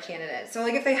they're the right candidate. So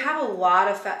like if they have a lot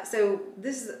of fat,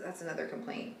 that's another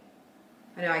complaint.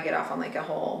 I know I get off on like a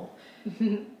whole,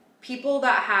 people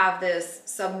that have this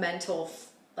submental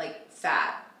like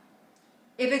fat,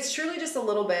 if it's truly just a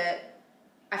little bit,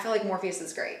 I feel like Morpheus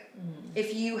is great.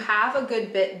 If you have a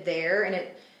good bit there, and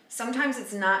sometimes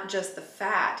it's not just the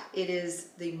fat, it is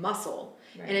the muscle.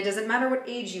 Right. And it doesn't matter what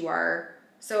age you are.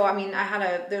 So, I mean,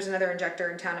 there's another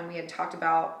injector in town, and we had talked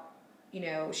about, you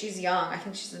know, she's young. I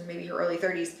think she's in maybe her early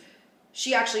 30s.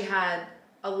 She actually had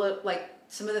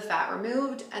some of the fat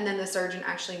removed, and then the surgeon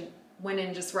actually went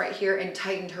in just right here and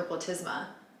tightened her platysma,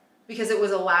 because it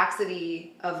was a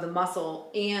laxity of the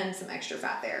muscle and some extra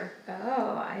fat there.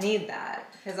 Oh, I need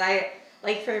that. Because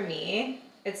for me,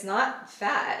 it's not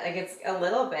fat. Like, it's a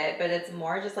little bit, but it's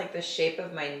more just like the shape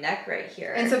of my neck right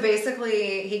here. And so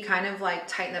basically, he kind of like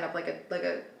tightened that up like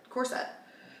a corset.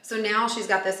 So now she's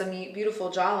got this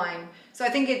beautiful jawline. So I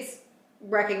think it's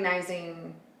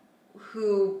recognizing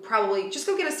who probably, just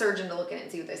go get a surgeon to look at it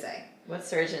and see what they say. What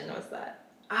surgeon was that?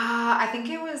 I think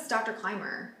it was Dr.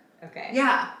 Clymer. Okay.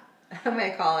 Yeah. I'm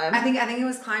gonna call him. I think it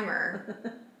was Clymer.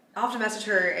 I'll have to message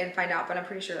her and find out, but I'm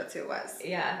pretty sure that's who it was.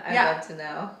 Yeah, I'd love to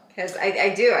know. Because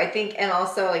I do. I think, and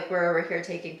also like we're over here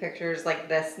taking pictures like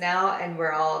this now, and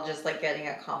we're all just like getting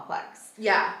a complex.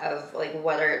 Yeah. Of like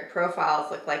what our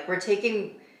profiles look like. We're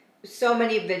taking so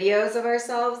many videos of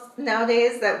ourselves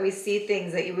nowadays that we see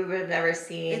things that we would have never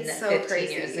seen It's so 15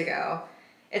 crazy. years ago.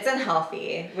 It's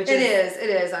unhealthy, which it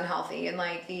is unhealthy. And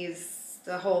like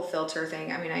the whole filter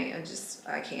thing, I mean,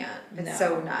 I can't. It's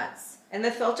so nuts. And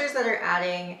the filters that are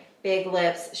adding big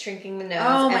lips, shrinking the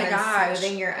nose, and then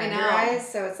smoothing your under eyes.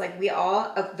 So it's like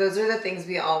those are the things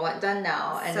we all want done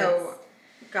now. And so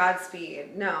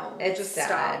Godspeed. No, it's just sad.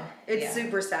 Stop. It's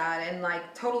super sad and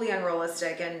like totally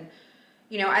unrealistic. And,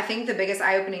 you know, I think the biggest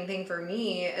eye-opening thing for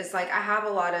me is like I have a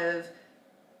lot of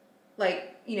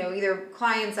like, you know, either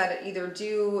clients that either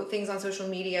do things on social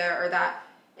media or that,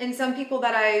 and some people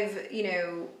that I've, you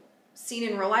know, seen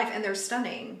in real life and they're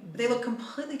stunning. They look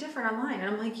completely different online. And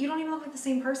I'm like, you don't even look like the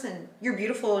same person. You're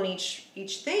beautiful in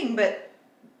each thing, but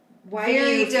why do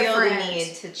you feel the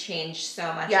need to change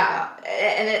so much about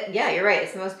you're right.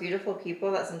 It's the most beautiful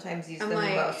people that sometimes use the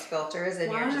most filters,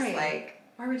 and you're just like,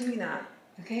 why are we doing that?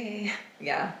 Okay.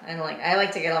 Yeah. I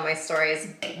like to get all my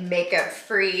stories makeup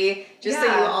free just so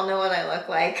you all know what I look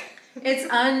like. It's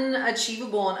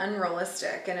unachievable and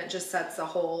unrealistic, and it just sets a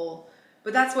whole,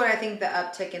 but that's what I think the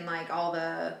uptick in like all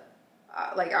the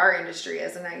like our industry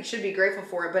is, and I should be grateful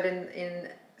for it, but in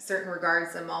certain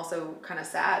regards I'm also kind of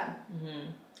sad.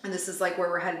 And this is like where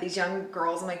we're headed. These young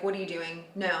girls, I'm like, what are you doing?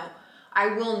 No, I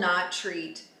will not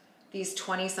treat these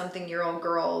 20-something-year-old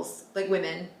girls, like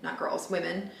women, not girls,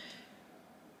 women.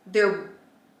 They're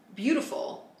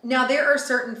beautiful. Now, there are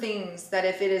certain things that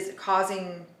if it is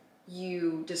causing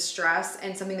you distress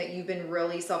and something that you've been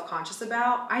really self-conscious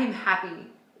about, I am happy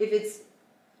if it's,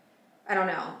 I don't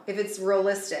know, if it's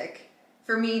realistic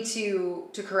for me to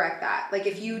correct that. Like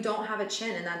if you don't have a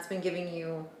chin and that's been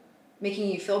making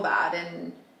you feel bad,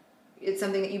 and it's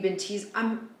something that you've been teased.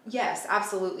 Yes,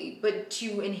 absolutely. But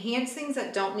to enhance things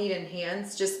that don't need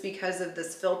enhanced just because of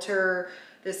this filter,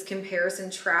 this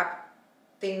comparison trap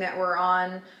thing that we're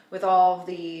on with all of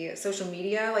the social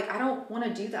media, like I don't want to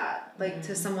do that. Like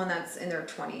to someone that's in their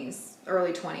 20s,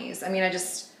 early 20s. I mean,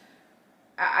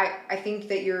 I think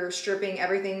that you're stripping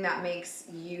everything that makes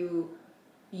you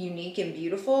unique and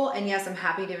beautiful. And yes, I'm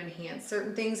happy to enhance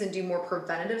certain things and do more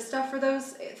preventative stuff for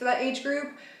that age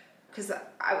group. Because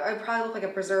I probably look like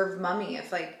a preserved mummy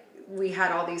if like we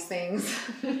had all these things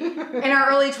in our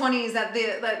early 20s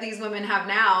that these women have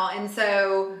now. And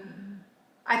so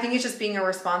I think it's just being a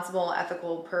responsible,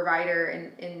 ethical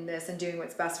provider in this and doing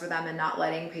what's best for them and not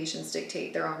letting patients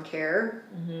dictate their own care.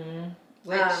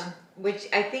 Which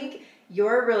I think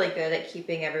you're really good at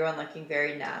keeping everyone looking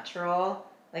very natural.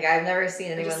 Like I've never seen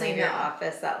anyone leave your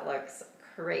office that looks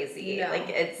crazy. No,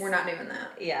 like we're not doing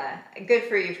that. Yeah, good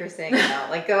for you for saying no.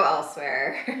 Like go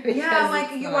elsewhere. Yeah, I'm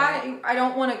like why? I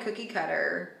don't want a cookie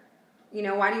cutter. You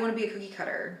know, why do you want to be a cookie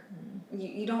cutter?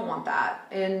 You don't want that,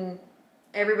 and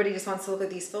everybody just wants to look at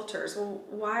these filters. Well,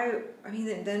 why? I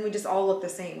mean, then we just all look the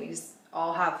same. We just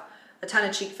all have a ton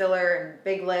of cheek filler and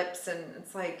big lips, and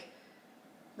it's like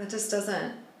that just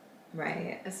doesn't.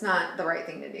 Right. It's not the right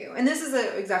thing to do. And this is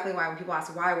exactly why when people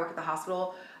ask why I work at the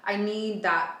hospital, I need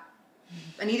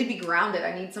to be grounded.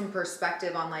 I need some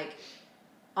perspective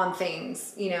on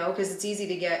things, you know, because it's easy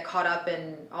to get caught up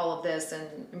in all of this and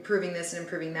improving this and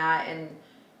improving that. And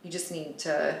you just need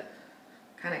to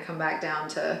kind of come back down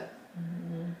to.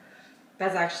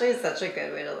 That's actually such a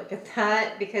good way to look at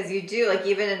that, because you do, like,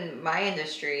 even in my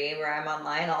industry where I'm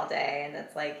online all day, and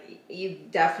it's like you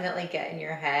definitely get in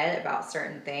your head about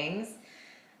certain things.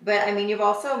 But I mean, you've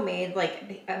also made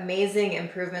like amazing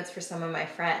improvements for some of my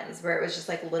friends where it was just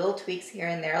like little tweaks here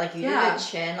and there. Like you did a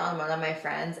chin on one of my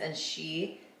friends and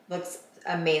she looks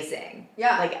amazing.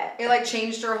 Yeah. Like it like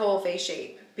changed her whole face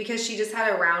shape because she just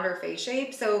had a rounder face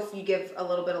shape. So if you give a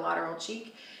little bit of lateral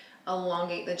cheek,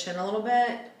 elongate the chin a little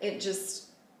bit,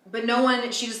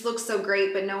 she just looks so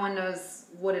great, but no one knows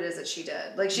what it is that she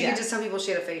did. Like she could just tell people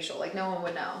she had a facial, like no one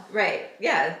would know. Right.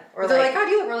 Yeah. Or they're like, God,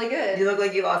 you look really good. You look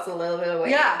like you lost a little bit of weight.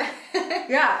 Yeah.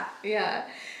 Yeah. Yeah.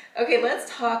 Okay,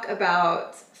 let's talk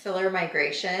about filler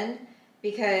migration,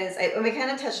 because we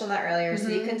kind of touched on that earlier. So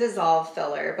you can dissolve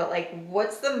filler, but like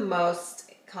what's the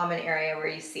most common area where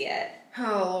you see it?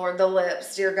 Oh Lord, the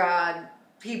lips, dear God.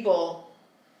 People.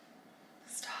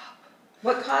 Stop.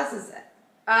 What causes it?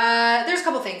 There's a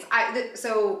couple things.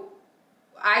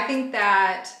 I think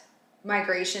that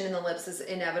migration in the lips is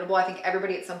inevitable. I think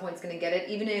everybody at some point is going to get it.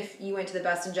 Even if you went to the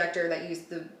best injector that used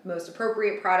the most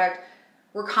appropriate product,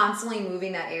 we're constantly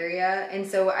moving that area. And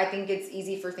so I think it's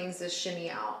easy for things to shimmy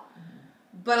out.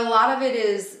 But a lot of it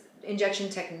is injection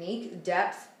technique,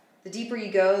 depth. The deeper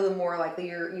you go, the more likely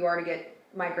you are to get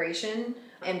migration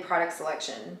and product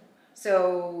selection.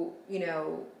 So,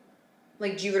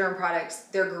 like Juvederm products,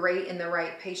 they're great in the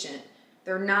right patient.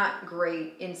 They're not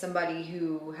great in somebody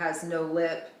who has no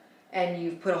lip and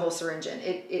you've put a whole syringe in.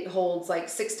 It holds like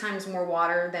 6 times more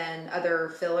water than other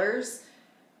fillers,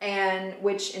 and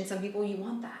which in some people you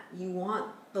want that. You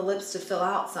want the lips to fill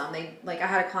out some. I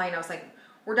had a client, I was like,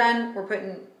 we're done, we're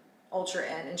putting Ultra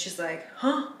in. And she's like,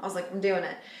 huh? I was like, I'm doing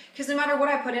it. Because no matter what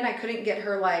I put in, I couldn't get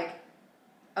her like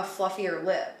a fluffier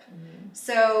lip.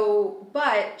 So,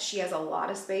 but she has a lot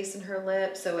of space in her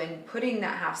lip. So in putting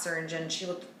that half syringe in, she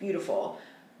looked beautiful.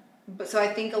 But so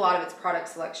I think a lot of it's product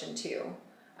selection too.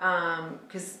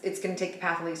 Because it's going to take the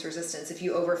path of least resistance. If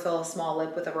you overfill a small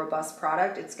lip with a robust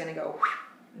product, it's going to go.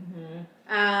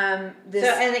 And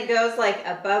it goes like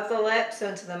above the lip, so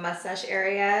into the mustache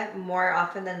area more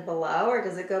often than below, or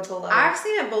does it go below? I've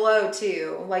seen it below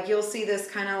too. Like you'll see this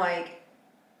kind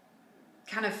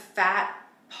of fat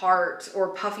part or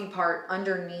puffy part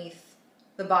underneath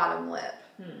the bottom lip.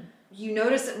 You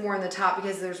notice it more in the top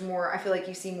because there's more, I feel like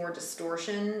you see more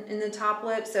distortion in the top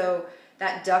lip. So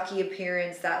that ducky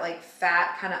appearance, that like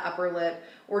fat kind of upper lip,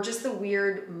 or just the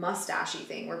weird mustachy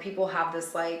thing where people have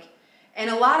this like, and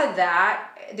a lot of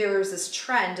that, there's this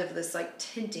trend of this like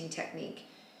tinting technique.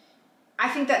 I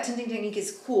think that tinting technique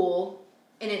is cool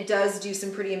and it does do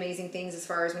some pretty amazing things as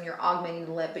far as when you're augmenting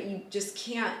the lip, but you just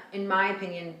can't, in my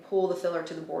opinion, pull the filler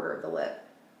to the border of the lip.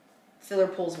 Filler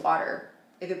pulls water.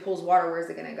 If it pulls water, where's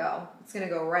it gonna go? It's gonna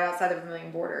go right outside the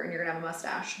vermilion border and you're gonna have a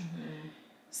mustache.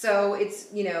 So it's,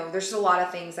 there's just a lot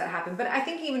of things that happen. But I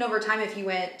think even over time, if you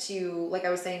went to, like I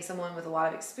was saying, someone with a lot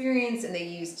of experience and they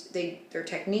used their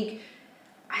technique,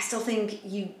 I still think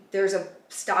there's a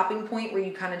stopping point where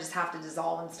you kind of just have to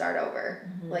dissolve and start over.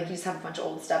 Like you just have a bunch of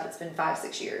old stuff. It's been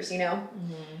 5-6 years,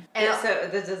 And so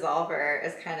the dissolver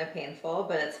is kind of painful,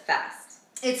 but it's fast.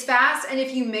 It's fast, and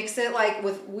if you mix it like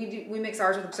we mix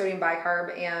ours with sodium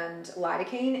bicarb and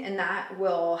lidocaine, and that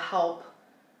will help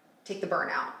take the burn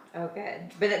out. Oh, good.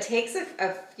 But it takes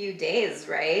a few days,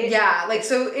 right? Yeah, like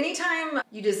so anytime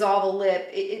you dissolve a lip,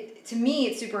 it to me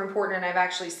it's super important, and I've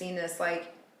actually seen this,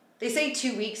 like they say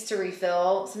 2 weeks to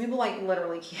refill. Some people like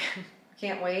literally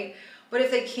can't wait. But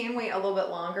if they can wait a little bit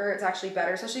longer, it's actually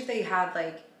better, especially if they had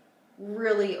like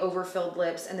really overfilled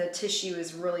lips and the tissue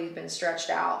has really been stretched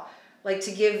out. Like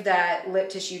to give that lip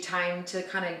tissue time to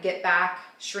kind of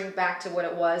shrink back to what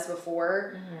it was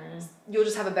before, you'll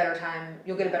just have a better time.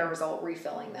 You'll get a better result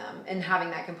refilling them and having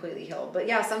that completely healed. But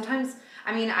yeah, sometimes,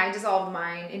 I dissolved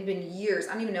mine. It had been years.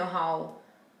 I don't even know how.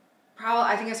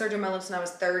 I think I started doing my lips when I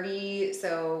was 30,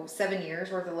 so 7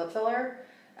 years worth of lip filler.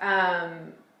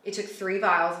 It took 3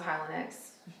 vials of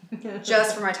Hylenex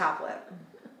just for my top lip.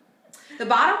 The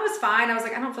bottom was fine. I was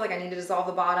like, I don't feel like I need to dissolve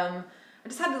the bottom. I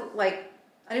just had to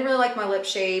I didn't really like my lip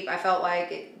shape. I felt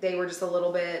like they were just a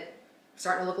little bit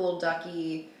starting to look a little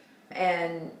ducky,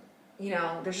 and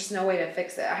there's just no way to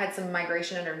fix it. I had some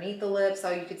migration underneath the lip,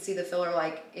 so you could see the filler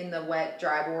like in the wet,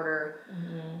 dry border.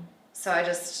 So I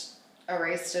just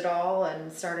erased it all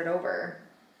and started over.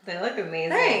 They look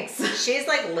amazing. Thanks. She's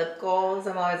like lip goals.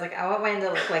 I'm always like, I want mine to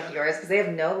look like yours because they have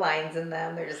no lines in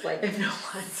them. They're just like, they have no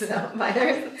lines in them. Mine are.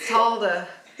 It's all the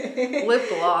lip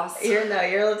gloss. Your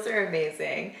lips are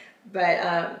amazing.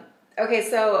 But okay,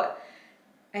 so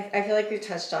I feel like you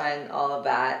touched on all of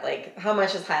that. Like, how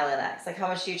much is Hylenex? Like, how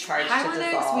much do you charge to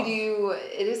dissolve?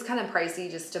 It is kind of pricey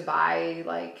just to buy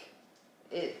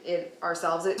it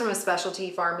ourselves. It's from a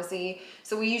specialty pharmacy,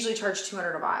 so we usually charge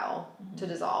 $200 a vial to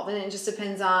dissolve, and it just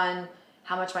depends on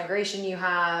how much migration you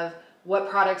have, what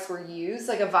products were used,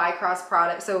 like a Vicross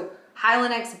product. So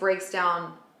Hylenex breaks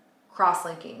down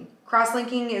cross-linking.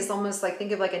 Cross-linking is almost like,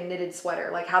 think of like a knitted sweater,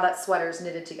 like how that sweater is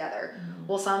knitted together.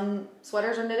 Well, some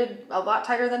sweaters are knitted a lot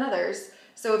tighter than others.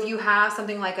 So if you have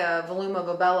something like a Voluma,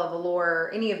 Vobella, Velour,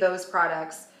 any of those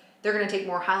products, they're going to take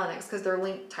more Hylenex because they're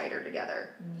linked tighter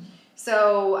together.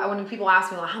 So when people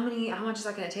ask me, like, how much is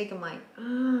that going to take? I'm like, I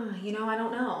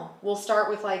don't know. We'll start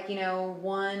with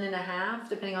 1.5,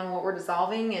 depending on what we're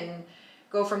dissolving, and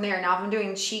go from there. Now, if I'm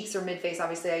doing cheeks or mid-face,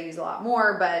 obviously I use a lot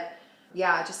more, but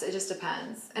yeah, it just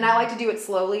depends. And I like to do it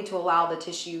slowly to allow the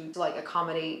tissue to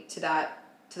accommodate to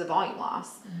the volume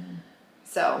loss.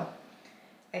 So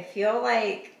I feel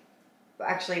like,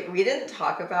 actually, we didn't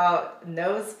talk about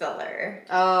nose filler.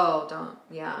 Oh, don't.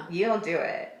 Yeah. You don't do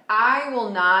it. I will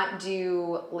not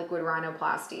do liquid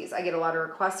rhinoplasties. I get a lot of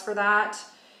requests for that.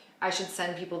 I should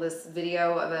send people this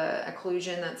video of a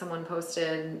occlusion that someone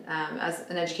posted as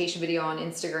an education video on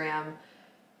Instagram.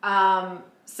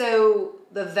 So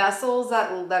the vessels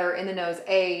that are in the nose,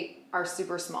 are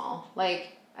super small.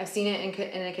 Like, I've seen it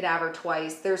in a cadaver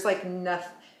twice. There's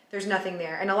nothing. There's nothing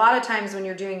there. And a lot of times when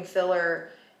you're doing filler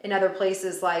in other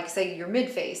places, like say your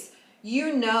mid-face,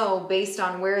 you know, based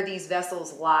on where these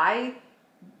vessels lie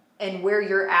and where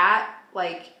you're at,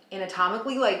 like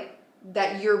anatomically, like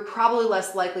that you're probably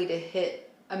less likely to hit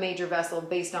a major vessel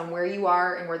based on where you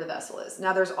are and where the vessel is.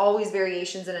 Now there's always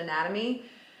variations in anatomy,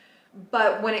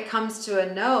 but when it comes to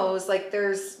a nose, like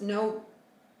there's no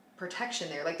protection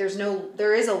there. Like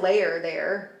there is a layer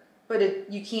there,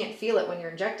 but you can't feel it when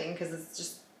you're injecting because it's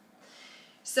just,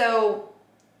 so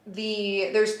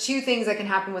there's two things that can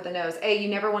happen with the nose. You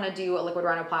never want to do a liquid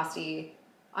rhinoplasty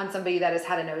on somebody that has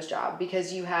had a nose job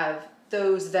because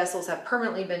those vessels have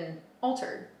permanently been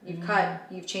altered. You've cut,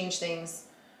 you've changed things.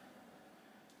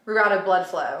 Rerouted blood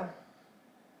flow.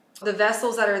 The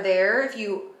vessels that are there, if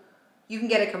you can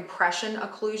get a compression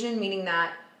occlusion, meaning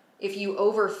that if you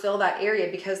overfill that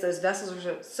area because those vessels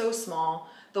are so small,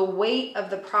 the weight of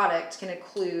the product can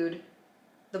occlude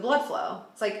the blood flow.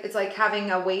 It's like having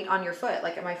a weight on your foot,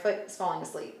 like my foot is falling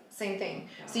asleep. Same thing.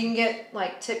 So you can get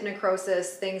like tip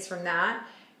necrosis, things from that.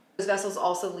 Those vessels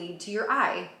also lead to your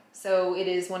eye. So it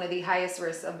is one of the highest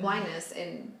risks of blindness,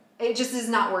 and it just is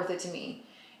not worth it to me.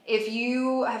 If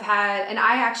you have had, and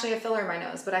I actually have filler in my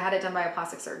nose, but I had it done by a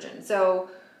plastic surgeon. So,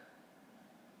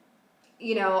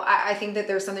 you know, I think that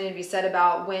there's something to be said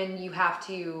about when you have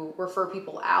to refer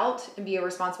people out and be a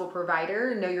responsible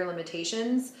provider, know your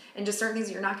limitations, and just certain things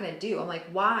that you're not going to do. I'm like,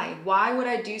 why? Why would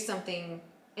I do something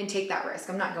and take that risk?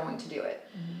 I'm not going to do it.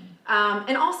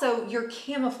 And also, you're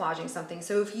camouflaging something.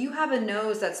 So if you have a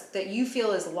nose that you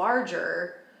feel is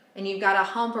larger and you've got a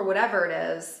hump or whatever it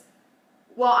is,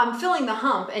 well, I'm filling the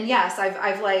hump, and yes,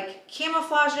 I've like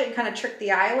camouflaged it and kind of tricked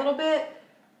the eye a little bit,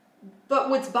 but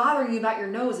what's bothering you about your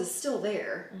nose is still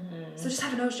there. So just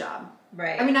have a nose job.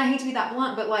 Right. I mean, I hate to be that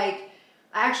blunt, but like,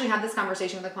 I actually had this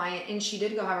conversation with a client, and she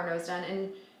did go have her nose done,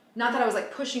 and not that I was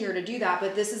like pushing her to do that,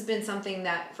 but this has been something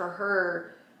that for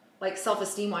her, like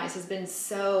self-esteem wise, has been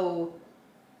so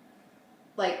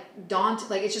like daunting.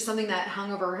 Like it's just something that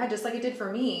hung over her head, just like it did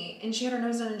for me. And she had her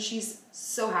nose done, and she's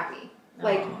so happy.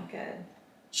 Like, good.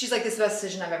 She's like, this is the best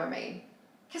decision I've ever made.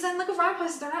 Because then liquid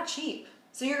rhinoplasties, they're not cheap.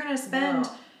 So you're going to spend,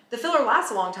 the filler lasts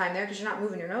a long time there because you're not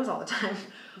moving your nose all the time.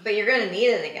 But you're going to need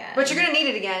it again. But you're going to need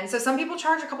it again. So some people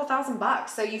charge a couple $1,000.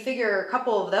 So you figure a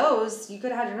couple of those, you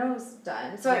could have had your nose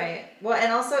done. So right. Well,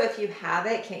 and also if you have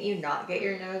it, can't you not get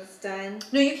your nose done?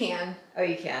 No, you can. Oh,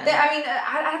 you can?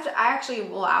 I actually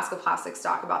will ask a plastic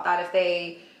stock about that if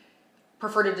they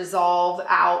prefer to dissolve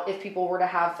out if people were to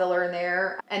have filler in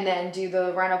there and then do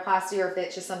the rhinoplasty, or if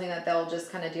it's just something that they'll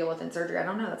just kind of deal with in surgery. I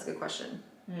don't know. That's a good question.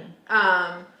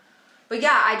 But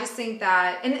yeah, I just think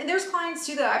that, and there's clients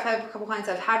too that I've had a couple clients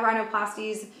that have had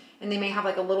rhinoplasties and they may have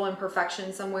like a little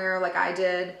imperfection somewhere like I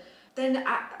did. Then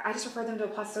I just refer them to a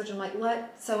plastic surgeon. Like,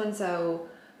 let so-and-so,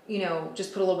 you know,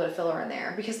 just put a little bit of filler in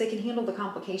there because they can handle the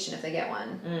complication if they get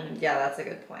one. Yeah, that's a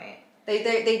good point.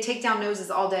 They take down noses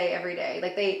all day, every day.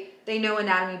 Like they know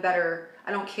anatomy better.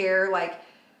 I don't care. Like,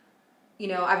 you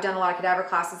know, I've done a lot of cadaver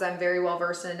classes. I'm very well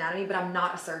versed in anatomy, but I'm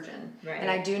not a surgeon. Right. And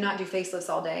I do not do facelifts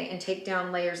all day and take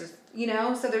down layers of, you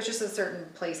know, so there's just a certain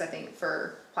place, I think,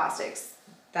 for plastics.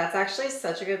 That's actually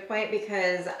such a good point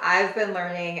because I've been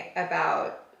learning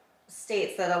about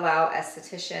states that allow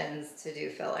estheticians to do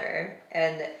filler.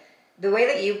 And the way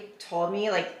that you told me,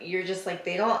 like, you're just like,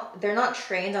 they're not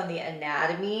trained on the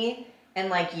anatomy, and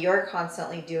like you're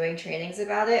constantly doing trainings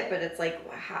about it, but it's like,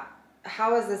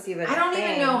 how is this even I don't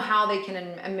even know how they can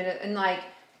admit it. And like,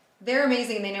 they're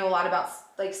amazing and they know a lot about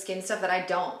like skin stuff that I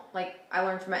don't. Like, I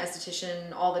learn from my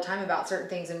esthetician all the time about certain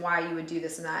things and why you would do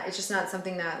this and that. It's just not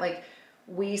something that like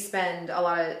we spend a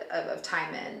lot of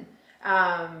time in.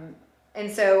 And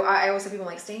so I always tell people,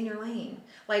 like, stay in your lane.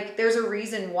 Like, there's a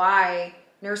reason why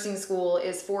nursing school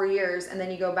is 4 years and then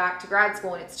you go back to grad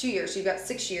school and it's 2 years. So you've got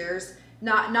 6 years,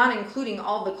 not including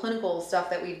all the clinical stuff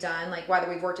that we've done, like whether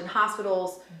we've worked in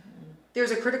hospitals.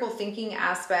 There's a critical thinking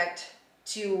aspect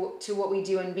to what we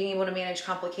do and being able to manage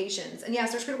complications. And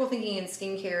yes, there's critical thinking in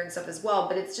skincare and stuff as well,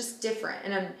 but it's just different.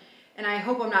 And I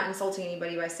hope I'm not insulting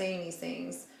anybody by saying these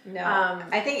things. No,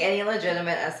 I think any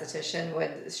legitimate esthetician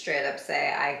would straight up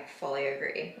say, I fully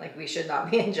agree. Like, we should not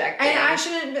be injecting. And I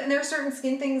shouldn't, and there are certain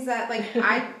skin things that like,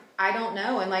 I don't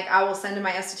know. And like, I will send to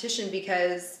my esthetician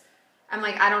because I'm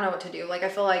like, I don't know what to do. Like, I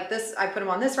feel like this, I put them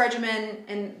on this regimen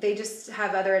and they just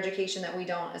have other education that we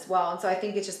don't as well. And so I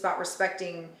think it's just about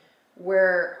respecting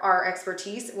where our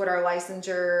expertise, what our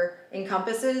licensure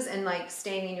encompasses, and like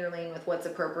staying in your lane with what's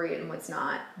appropriate and what's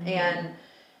not. And,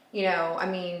 you know, I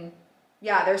mean,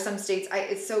 yeah, there's some states,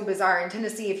 it's so bizarre. In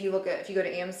Tennessee, if you go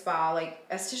to AmSpa, like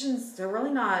estheticians, they're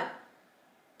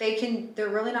they're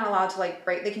really not allowed to like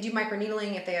break. They can do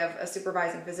microneedling if they have a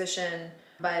supervising physician,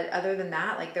 but other than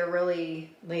that, like they're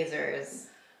really lasers,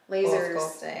 cool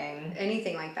sculpting,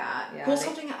 anything like that. Yeah, cool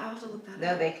sculpting, I'll have to look that up.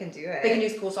 No, they can do it. They can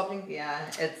do cool sculpting? Yeah,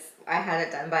 I had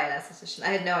it done by an esthetician. I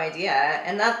had no idea.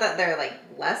 And not that they're like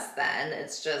less than,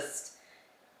 it's just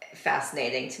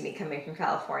fascinating to me coming from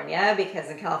California, because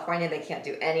in California they can't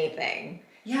do anything.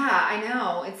 Yeah, I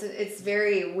know. It's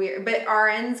very weird. But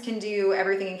RNs can do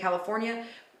everything in California.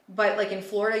 But like in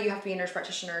Florida, you have to be a nurse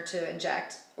practitioner to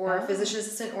inject, or a physician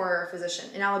assistant, or a physician.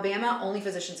 In Alabama, only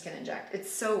physicians can inject. It's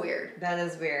so weird. That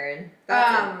is weird.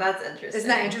 That's interesting. Isn't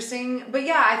that interesting? But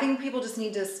yeah, I think people just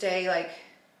need to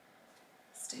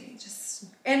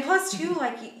and plus too,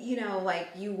 like, you know, like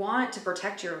you want to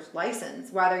protect your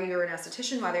license, whether you're an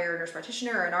esthetician, whether you're a nurse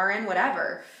practitioner or an RN,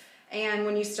 whatever. And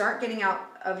when you start getting out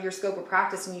of your scope of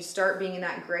practice and you start being in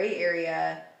that gray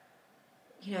area,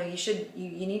 you know,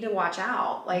 you need to watch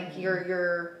out. Like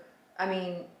I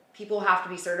mean, people have to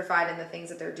be certified in the things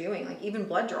that they're doing, like even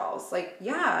blood draws. Like,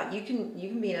 yeah, you can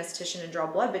be an esthetician and draw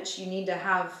blood, but you need to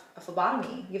have a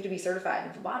phlebotomy. You have to be certified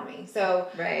in phlebotomy. So,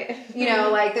 right. You know,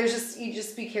 like you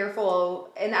just be careful.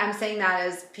 And I'm saying that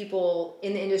as people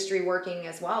in the industry working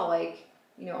as well, like,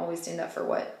 you know, always stand up for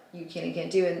what you can and can't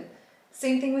do. And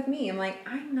same thing with me. I'm like,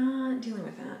 I'm not dealing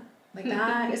with that. Like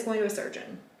that is going to a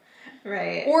surgeon.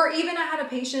 Right. Or even I had a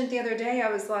patient the other day,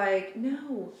 I was like,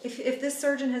 no, if this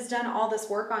surgeon has done all this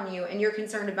work on you and you're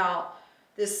concerned about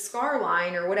this scar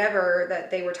line or whatever that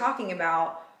they were talking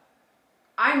about,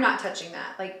 I'm not touching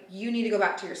that. Like, you need to go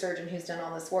back to your surgeon who's done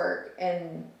all this work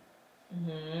and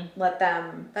let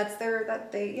them,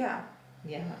 yeah.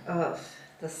 Yeah. Ugh,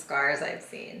 the scars I've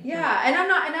seen. Yeah. And I'm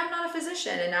not a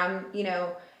physician, and I'm, you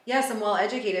know, yes, I'm well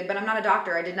educated, but I'm not a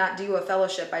doctor. I did not do a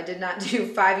fellowship. I did not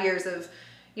do 5 years of,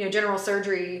 you know, general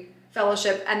surgery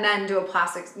fellowship and then do a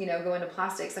plastics, you know, go into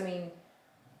plastics. I mean,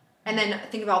 and then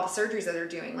think about all the surgeries that they're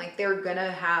doing. Like they're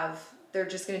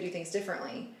just going to do things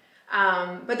differently.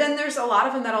 But then there's a lot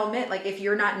of them that'll admit, like, if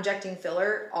you're not injecting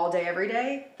filler all day, every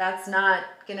day, that's not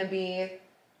going to be,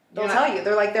 they'll tell you,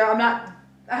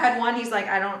 I had one, he's like,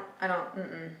 no,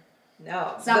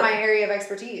 it's not my area of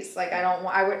expertise. Like,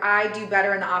 I do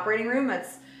better in the operating room.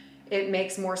 It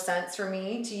makes more sense for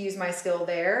me to use my skill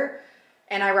there.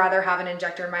 And I rather have an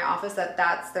injector in my office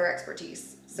that's their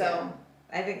expertise. So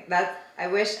yeah. I think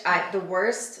the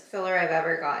worst filler I've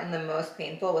ever gotten, the most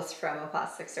painful, was from a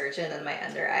plastic surgeon in my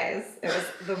under eyes. It was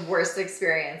the worst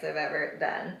experience I've ever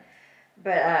done.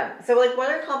 But so like, what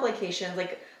are complications?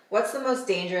 Like, what's the most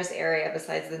dangerous area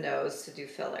besides the nose to do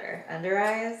filler? Under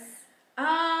eyes?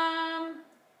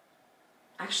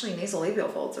 Actually,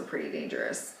 nasolabial folds are pretty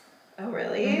dangerous. Oh,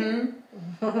 really?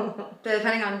 Mm-hmm.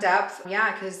 Depending on depth,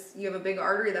 yeah, because you have a big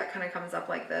artery that kind of comes up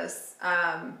like this.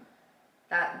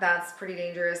 That's pretty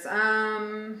dangerous.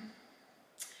 I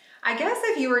guess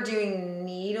if you were doing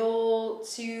needle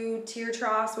to tear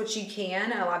troughs, which you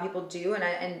can, and a lot of people do,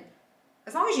 and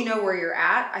as long as you know where you're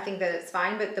at, I think that it's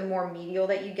fine. But the more medial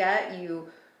that you get, you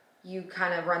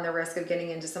kind of run the risk of getting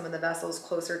into some of the vessels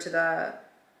closer to the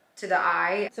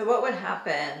eye. So what would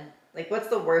happen? Like, what's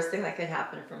the worst thing that could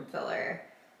happen from filler?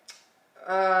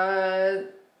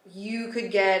 You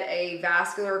could get a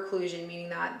vascular occlusion, meaning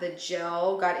that the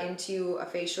gel got into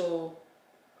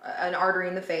an artery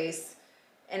in the face,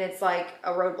 and it's like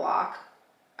a roadblock.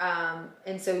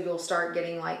 And so you'll start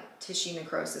getting like tissue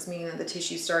necrosis, meaning that the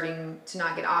tissue's starting to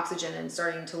not get oxygen and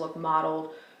starting to look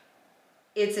mottled.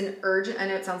 It's I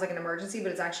know it sounds like an emergency,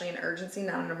 but it's actually an urgency,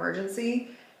 not an emergency.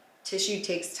 Tissue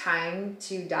takes time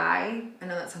to die. I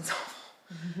know that sounds awful,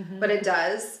 but it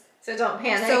does. So don't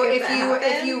panic. So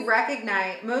if you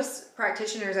recognize, most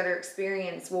practitioners that are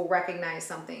experienced will recognize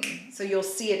something. So you'll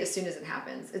see it as soon as it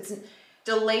happens.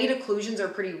 Delayed occlusions are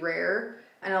pretty rare.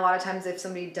 And a lot of times if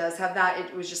somebody does have that,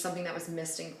 it was just something that was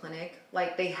missed in clinic.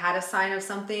 Like they had a sign of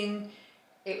something,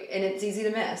 and it's easy to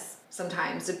miss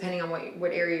sometimes depending on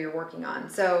what area you're working on.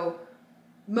 So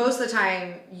most of the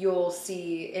time you'll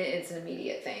see it's an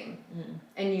immediate thing,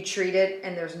 and you treat it,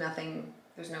 and there's no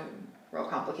real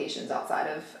complications outside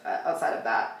of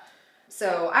that.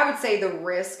 So I would say the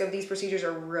risk of these procedures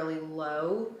are really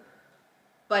low,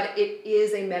 but it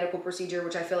is a medical procedure,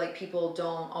 which I feel like people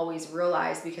don't always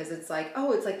realize, because it's like,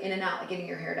 oh, it's like in and out, like getting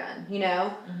your hair done, you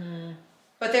know? Mm-hmm.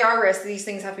 But there are risks. These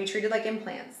things have to be treated like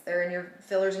implants. They're in your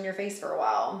fillers in your face for a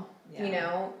while. Yeah. You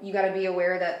know, you got to be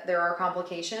aware that there are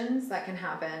complications that can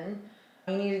happen.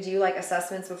 You need to do like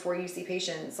assessments before you see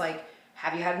patients. Like,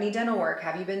 have you had any dental work?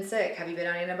 Have you been sick? Have you been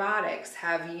on antibiotics?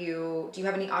 Do you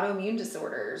have any autoimmune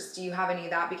disorders? Do you have any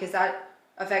of that? Because that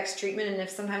affects treatment, and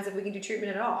sometimes if we can do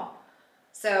treatment at all.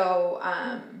 So,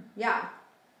 yeah.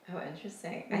 Oh,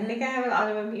 interesting. I think I have an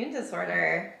autoimmune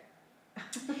disorder.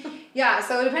 Yeah,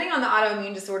 so depending on the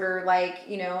autoimmune disorder, like,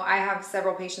 you know, I have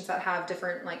several patients that have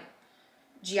different, like,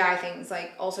 GI things,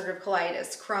 like ulcerative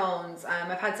colitis, Crohn's.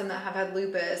 I've had some that have had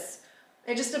lupus.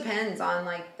 It just depends on,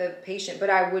 like, the patient, but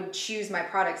I would choose my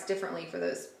products differently for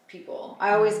those people.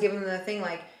 I always give them the thing,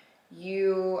 like,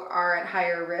 you are at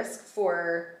higher risk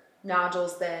for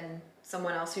nodules than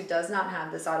someone else who does not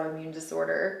have this autoimmune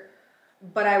disorder.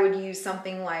 But I would use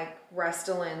something like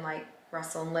Restylane, like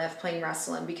Restylane Lift, plain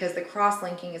Restylane, because the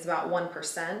cross-linking is about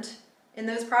 1% in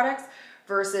those products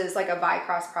versus like a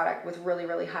Vicross product with really,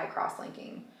 really high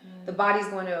cross-linking. The body's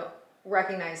going to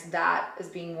recognize that as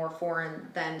being more foreign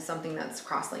than something that's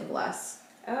cross-linked less.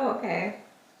 Oh, okay.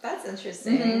 That's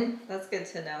interesting. That's good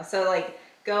to know. So, like,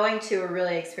 going to a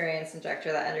really experienced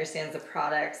injector that understands the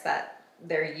products that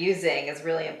they're using is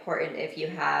really important if you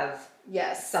have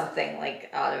something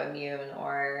like autoimmune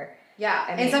or... Yeah,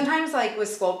 I mean, and sometimes, like, with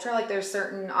Sculptra, like, there's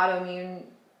certain autoimmune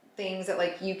things that,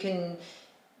 like, you can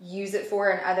use it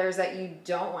for and others that you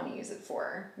don't want to use it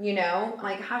for, you know?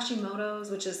 Like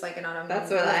Hashimoto's, which is, like, an autoimmune... That's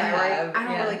what I have. I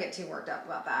don't really get too worked up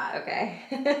about that. Okay.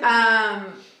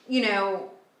 You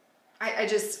know, I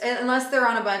just... Unless they're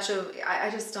on a bunch of... I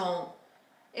just don't...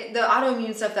 The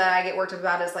autoimmune stuff that I get worked up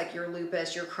about is, like, your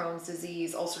lupus, your Crohn's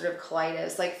disease, ulcerative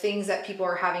colitis, like, things that people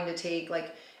are having to take,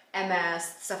 like... MS,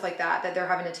 stuff like that they're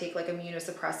having to take like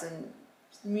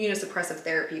immunosuppressive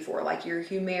therapy for, like your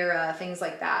Humira, things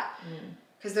like that,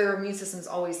 because their immune system's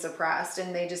always suppressed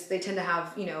and they tend to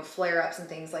have, you know, flare-ups and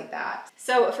things like that.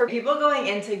 So for people going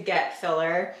in to get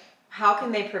filler, how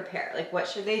can they prepare? Like, what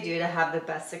should they do to have the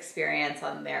best experience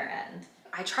on their end?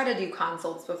 I try to do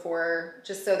consults before,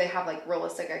 just so they have like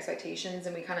realistic expectations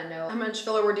and we kind of know how much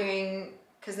filler we're doing,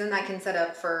 because then that can set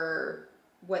up for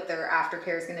what their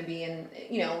aftercare is going to be. And,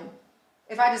 you know,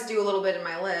 if I just do a little bit in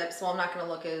my lips, well, I'm not going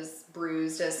to look as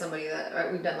bruised as somebody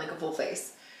that we've done like a full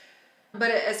face. But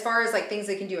as far as like things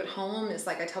they can do at home, is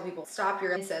like I tell people, stop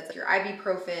your NSAIDs, your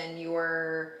ibuprofen,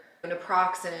 your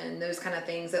naproxen, those kind of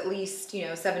things, at least, you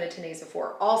know, 7 to 10 days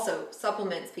before. Also,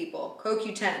 supplements, people,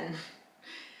 CoQ10,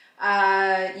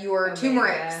 your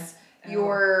turmerics,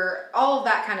 your, all of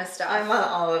that kind of stuff. I'm on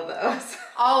all of those.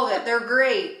 All of it. They're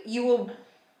great. You will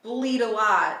bleed a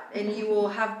lot and you will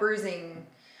have bruising.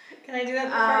 Can I do that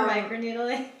before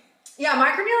microneedling? Yeah,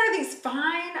 microneedling I think is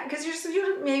fine, because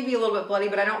you're maybe a little bit bloody,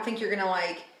 but I don't think you're gonna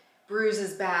like bruise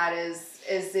as bad as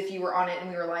if you were on it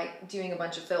and we were like doing a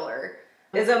bunch of filler.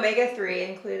 Is omega-3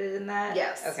 included in that?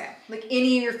 Yes. Okay. Like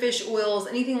any of your fish oils,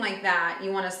 anything like that,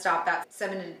 you want to stop that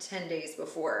 7 to 10 days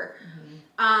before.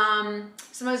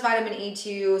 Sometimes vitamin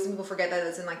E2. Some people forget that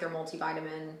it's in like their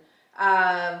multivitamin.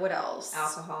 What else?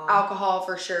 Alcohol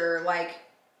for sure. Like,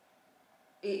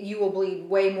 you will bleed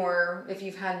way more if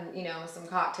you've had, you know, some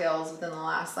cocktails within the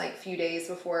last like few days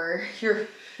before your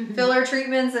filler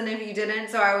treatments than if you didn't.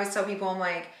 So I always tell people, I'm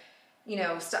like, you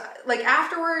know, like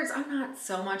afterwards, I'm not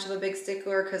so much of a big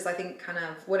stickler, because I think kind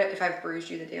of if I've bruised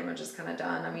you, the damage is kind of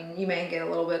done. I mean, you may get a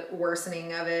little bit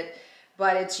worsening of it,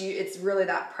 but it's really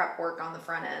that prep work on the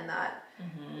front end that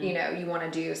you know, you want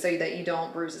to do so that you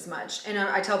don't bruise as much. And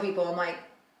I tell people, I'm like,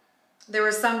 there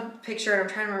was some picture, and I'm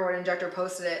trying to remember what injector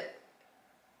posted it.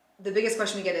 The biggest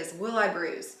question we get is, will I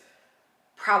bruise?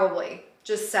 Probably.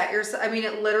 Just set yourself, I mean,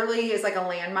 it literally is like a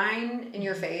landmine in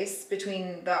your face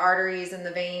between the arteries and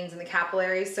the veins and the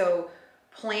capillaries. So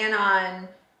plan on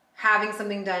having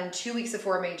something done 2 weeks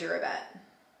before a major event.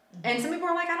 And some people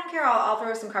are like, I don't care, I'll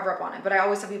throw some cover up on it. But I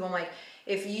always tell people, I'm like,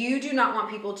 if you do not want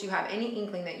people to have any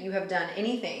inkling that you have done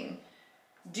anything,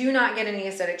 do not get any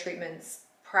aesthetic treatments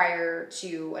prior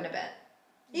to an event.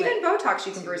 Even like Botox,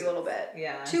 you can bruise a little bit.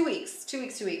 Yeah. 2 weeks.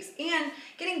 And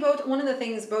getting one of the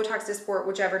things, Botox, Dysport,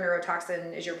 whichever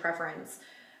neurotoxin is your preference,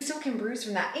 you still can bruise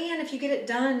from that. And if you get it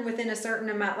done within a certain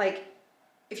amount, like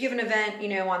if you have an event, you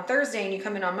know, on Thursday and you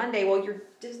come in on Monday, well, your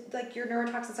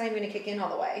neurotoxin's not even going to kick in all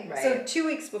the way. Right. So 2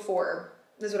 weeks before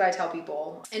is what I tell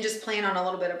people, and just plan on a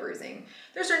little bit of bruising.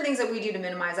 There's certain things that we do to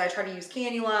minimize. I try to use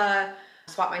cannula,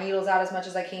 swap my needles out as much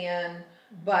as I can,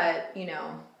 but you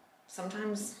know,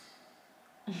 sometimes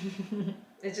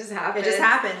it just happens. It just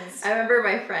happens. I remember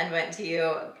my friend went to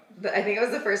you, I think it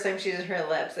was the first time she did her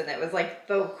lips, and it was like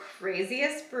the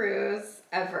craziest bruise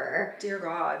ever. Dear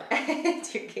God.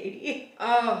 Dear Katie.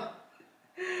 Oh.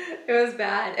 It was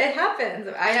bad. It happens.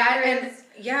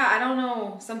 I don't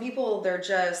know. Some people,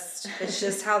 it's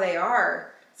just how they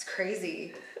are. It's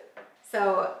crazy.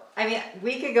 So, I mean,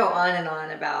 we could go on and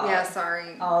on about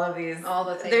all of these. All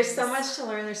the things. There's so much to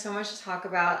learn. There's so much to talk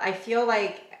about. I feel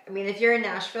like, I mean, if you're in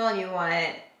Nashville and you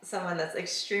want someone that's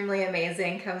extremely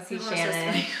amazing, come see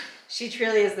Shannon. She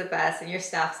truly is the best, and your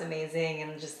staff's amazing,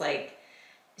 and just like,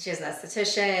 she has an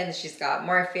esthetician, she's got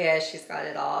Morpheus, she's got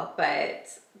it all. But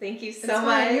thank you so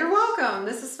much. You're welcome.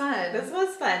 This is fun. This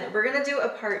was fun. We're gonna do a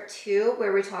part 2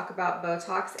 where we talk about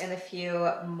Botox and a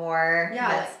few more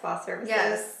med spa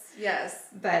services. Yes.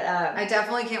 But I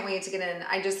definitely can't wait to get in.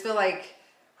 I just feel like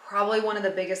probably one of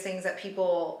the biggest things that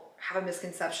people have a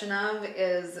misconception of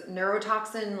is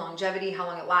neurotoxin, longevity, how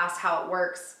long it lasts, how it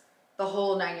works, the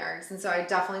whole 9 yards. And so I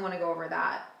definitely want to go over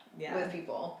that with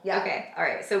people. Yeah. Okay. All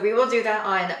right. So we will do that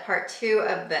on part 2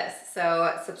 of this.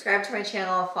 So subscribe to my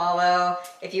channel, follow.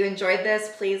 If you enjoyed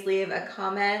this, please leave a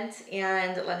comment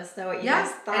and let us know what you guys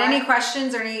thought. And any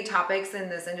questions or any topics in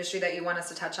this industry that you want us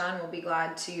to touch on, we'll be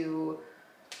glad to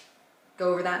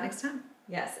go over that next time.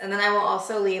 Yes. And then I will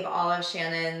also leave all of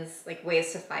Shannon's like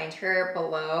ways to find her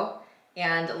below,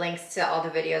 and links to all the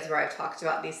videos where I've talked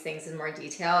about these things in more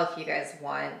detail if you guys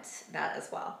want that as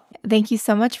well. Thank you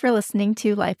so much for listening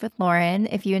to Life with Lauren.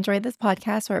 If you enjoyed this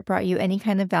podcast or it brought you any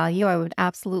kind of value, I would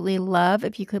absolutely love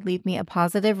if you could leave me a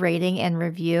positive rating and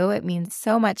review. It means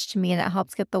so much to me and it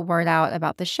helps get the word out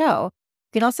about the show.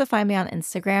 You can also find me on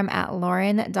Instagram at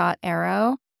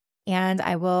lauren.arrow, and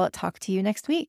I will talk to you next week.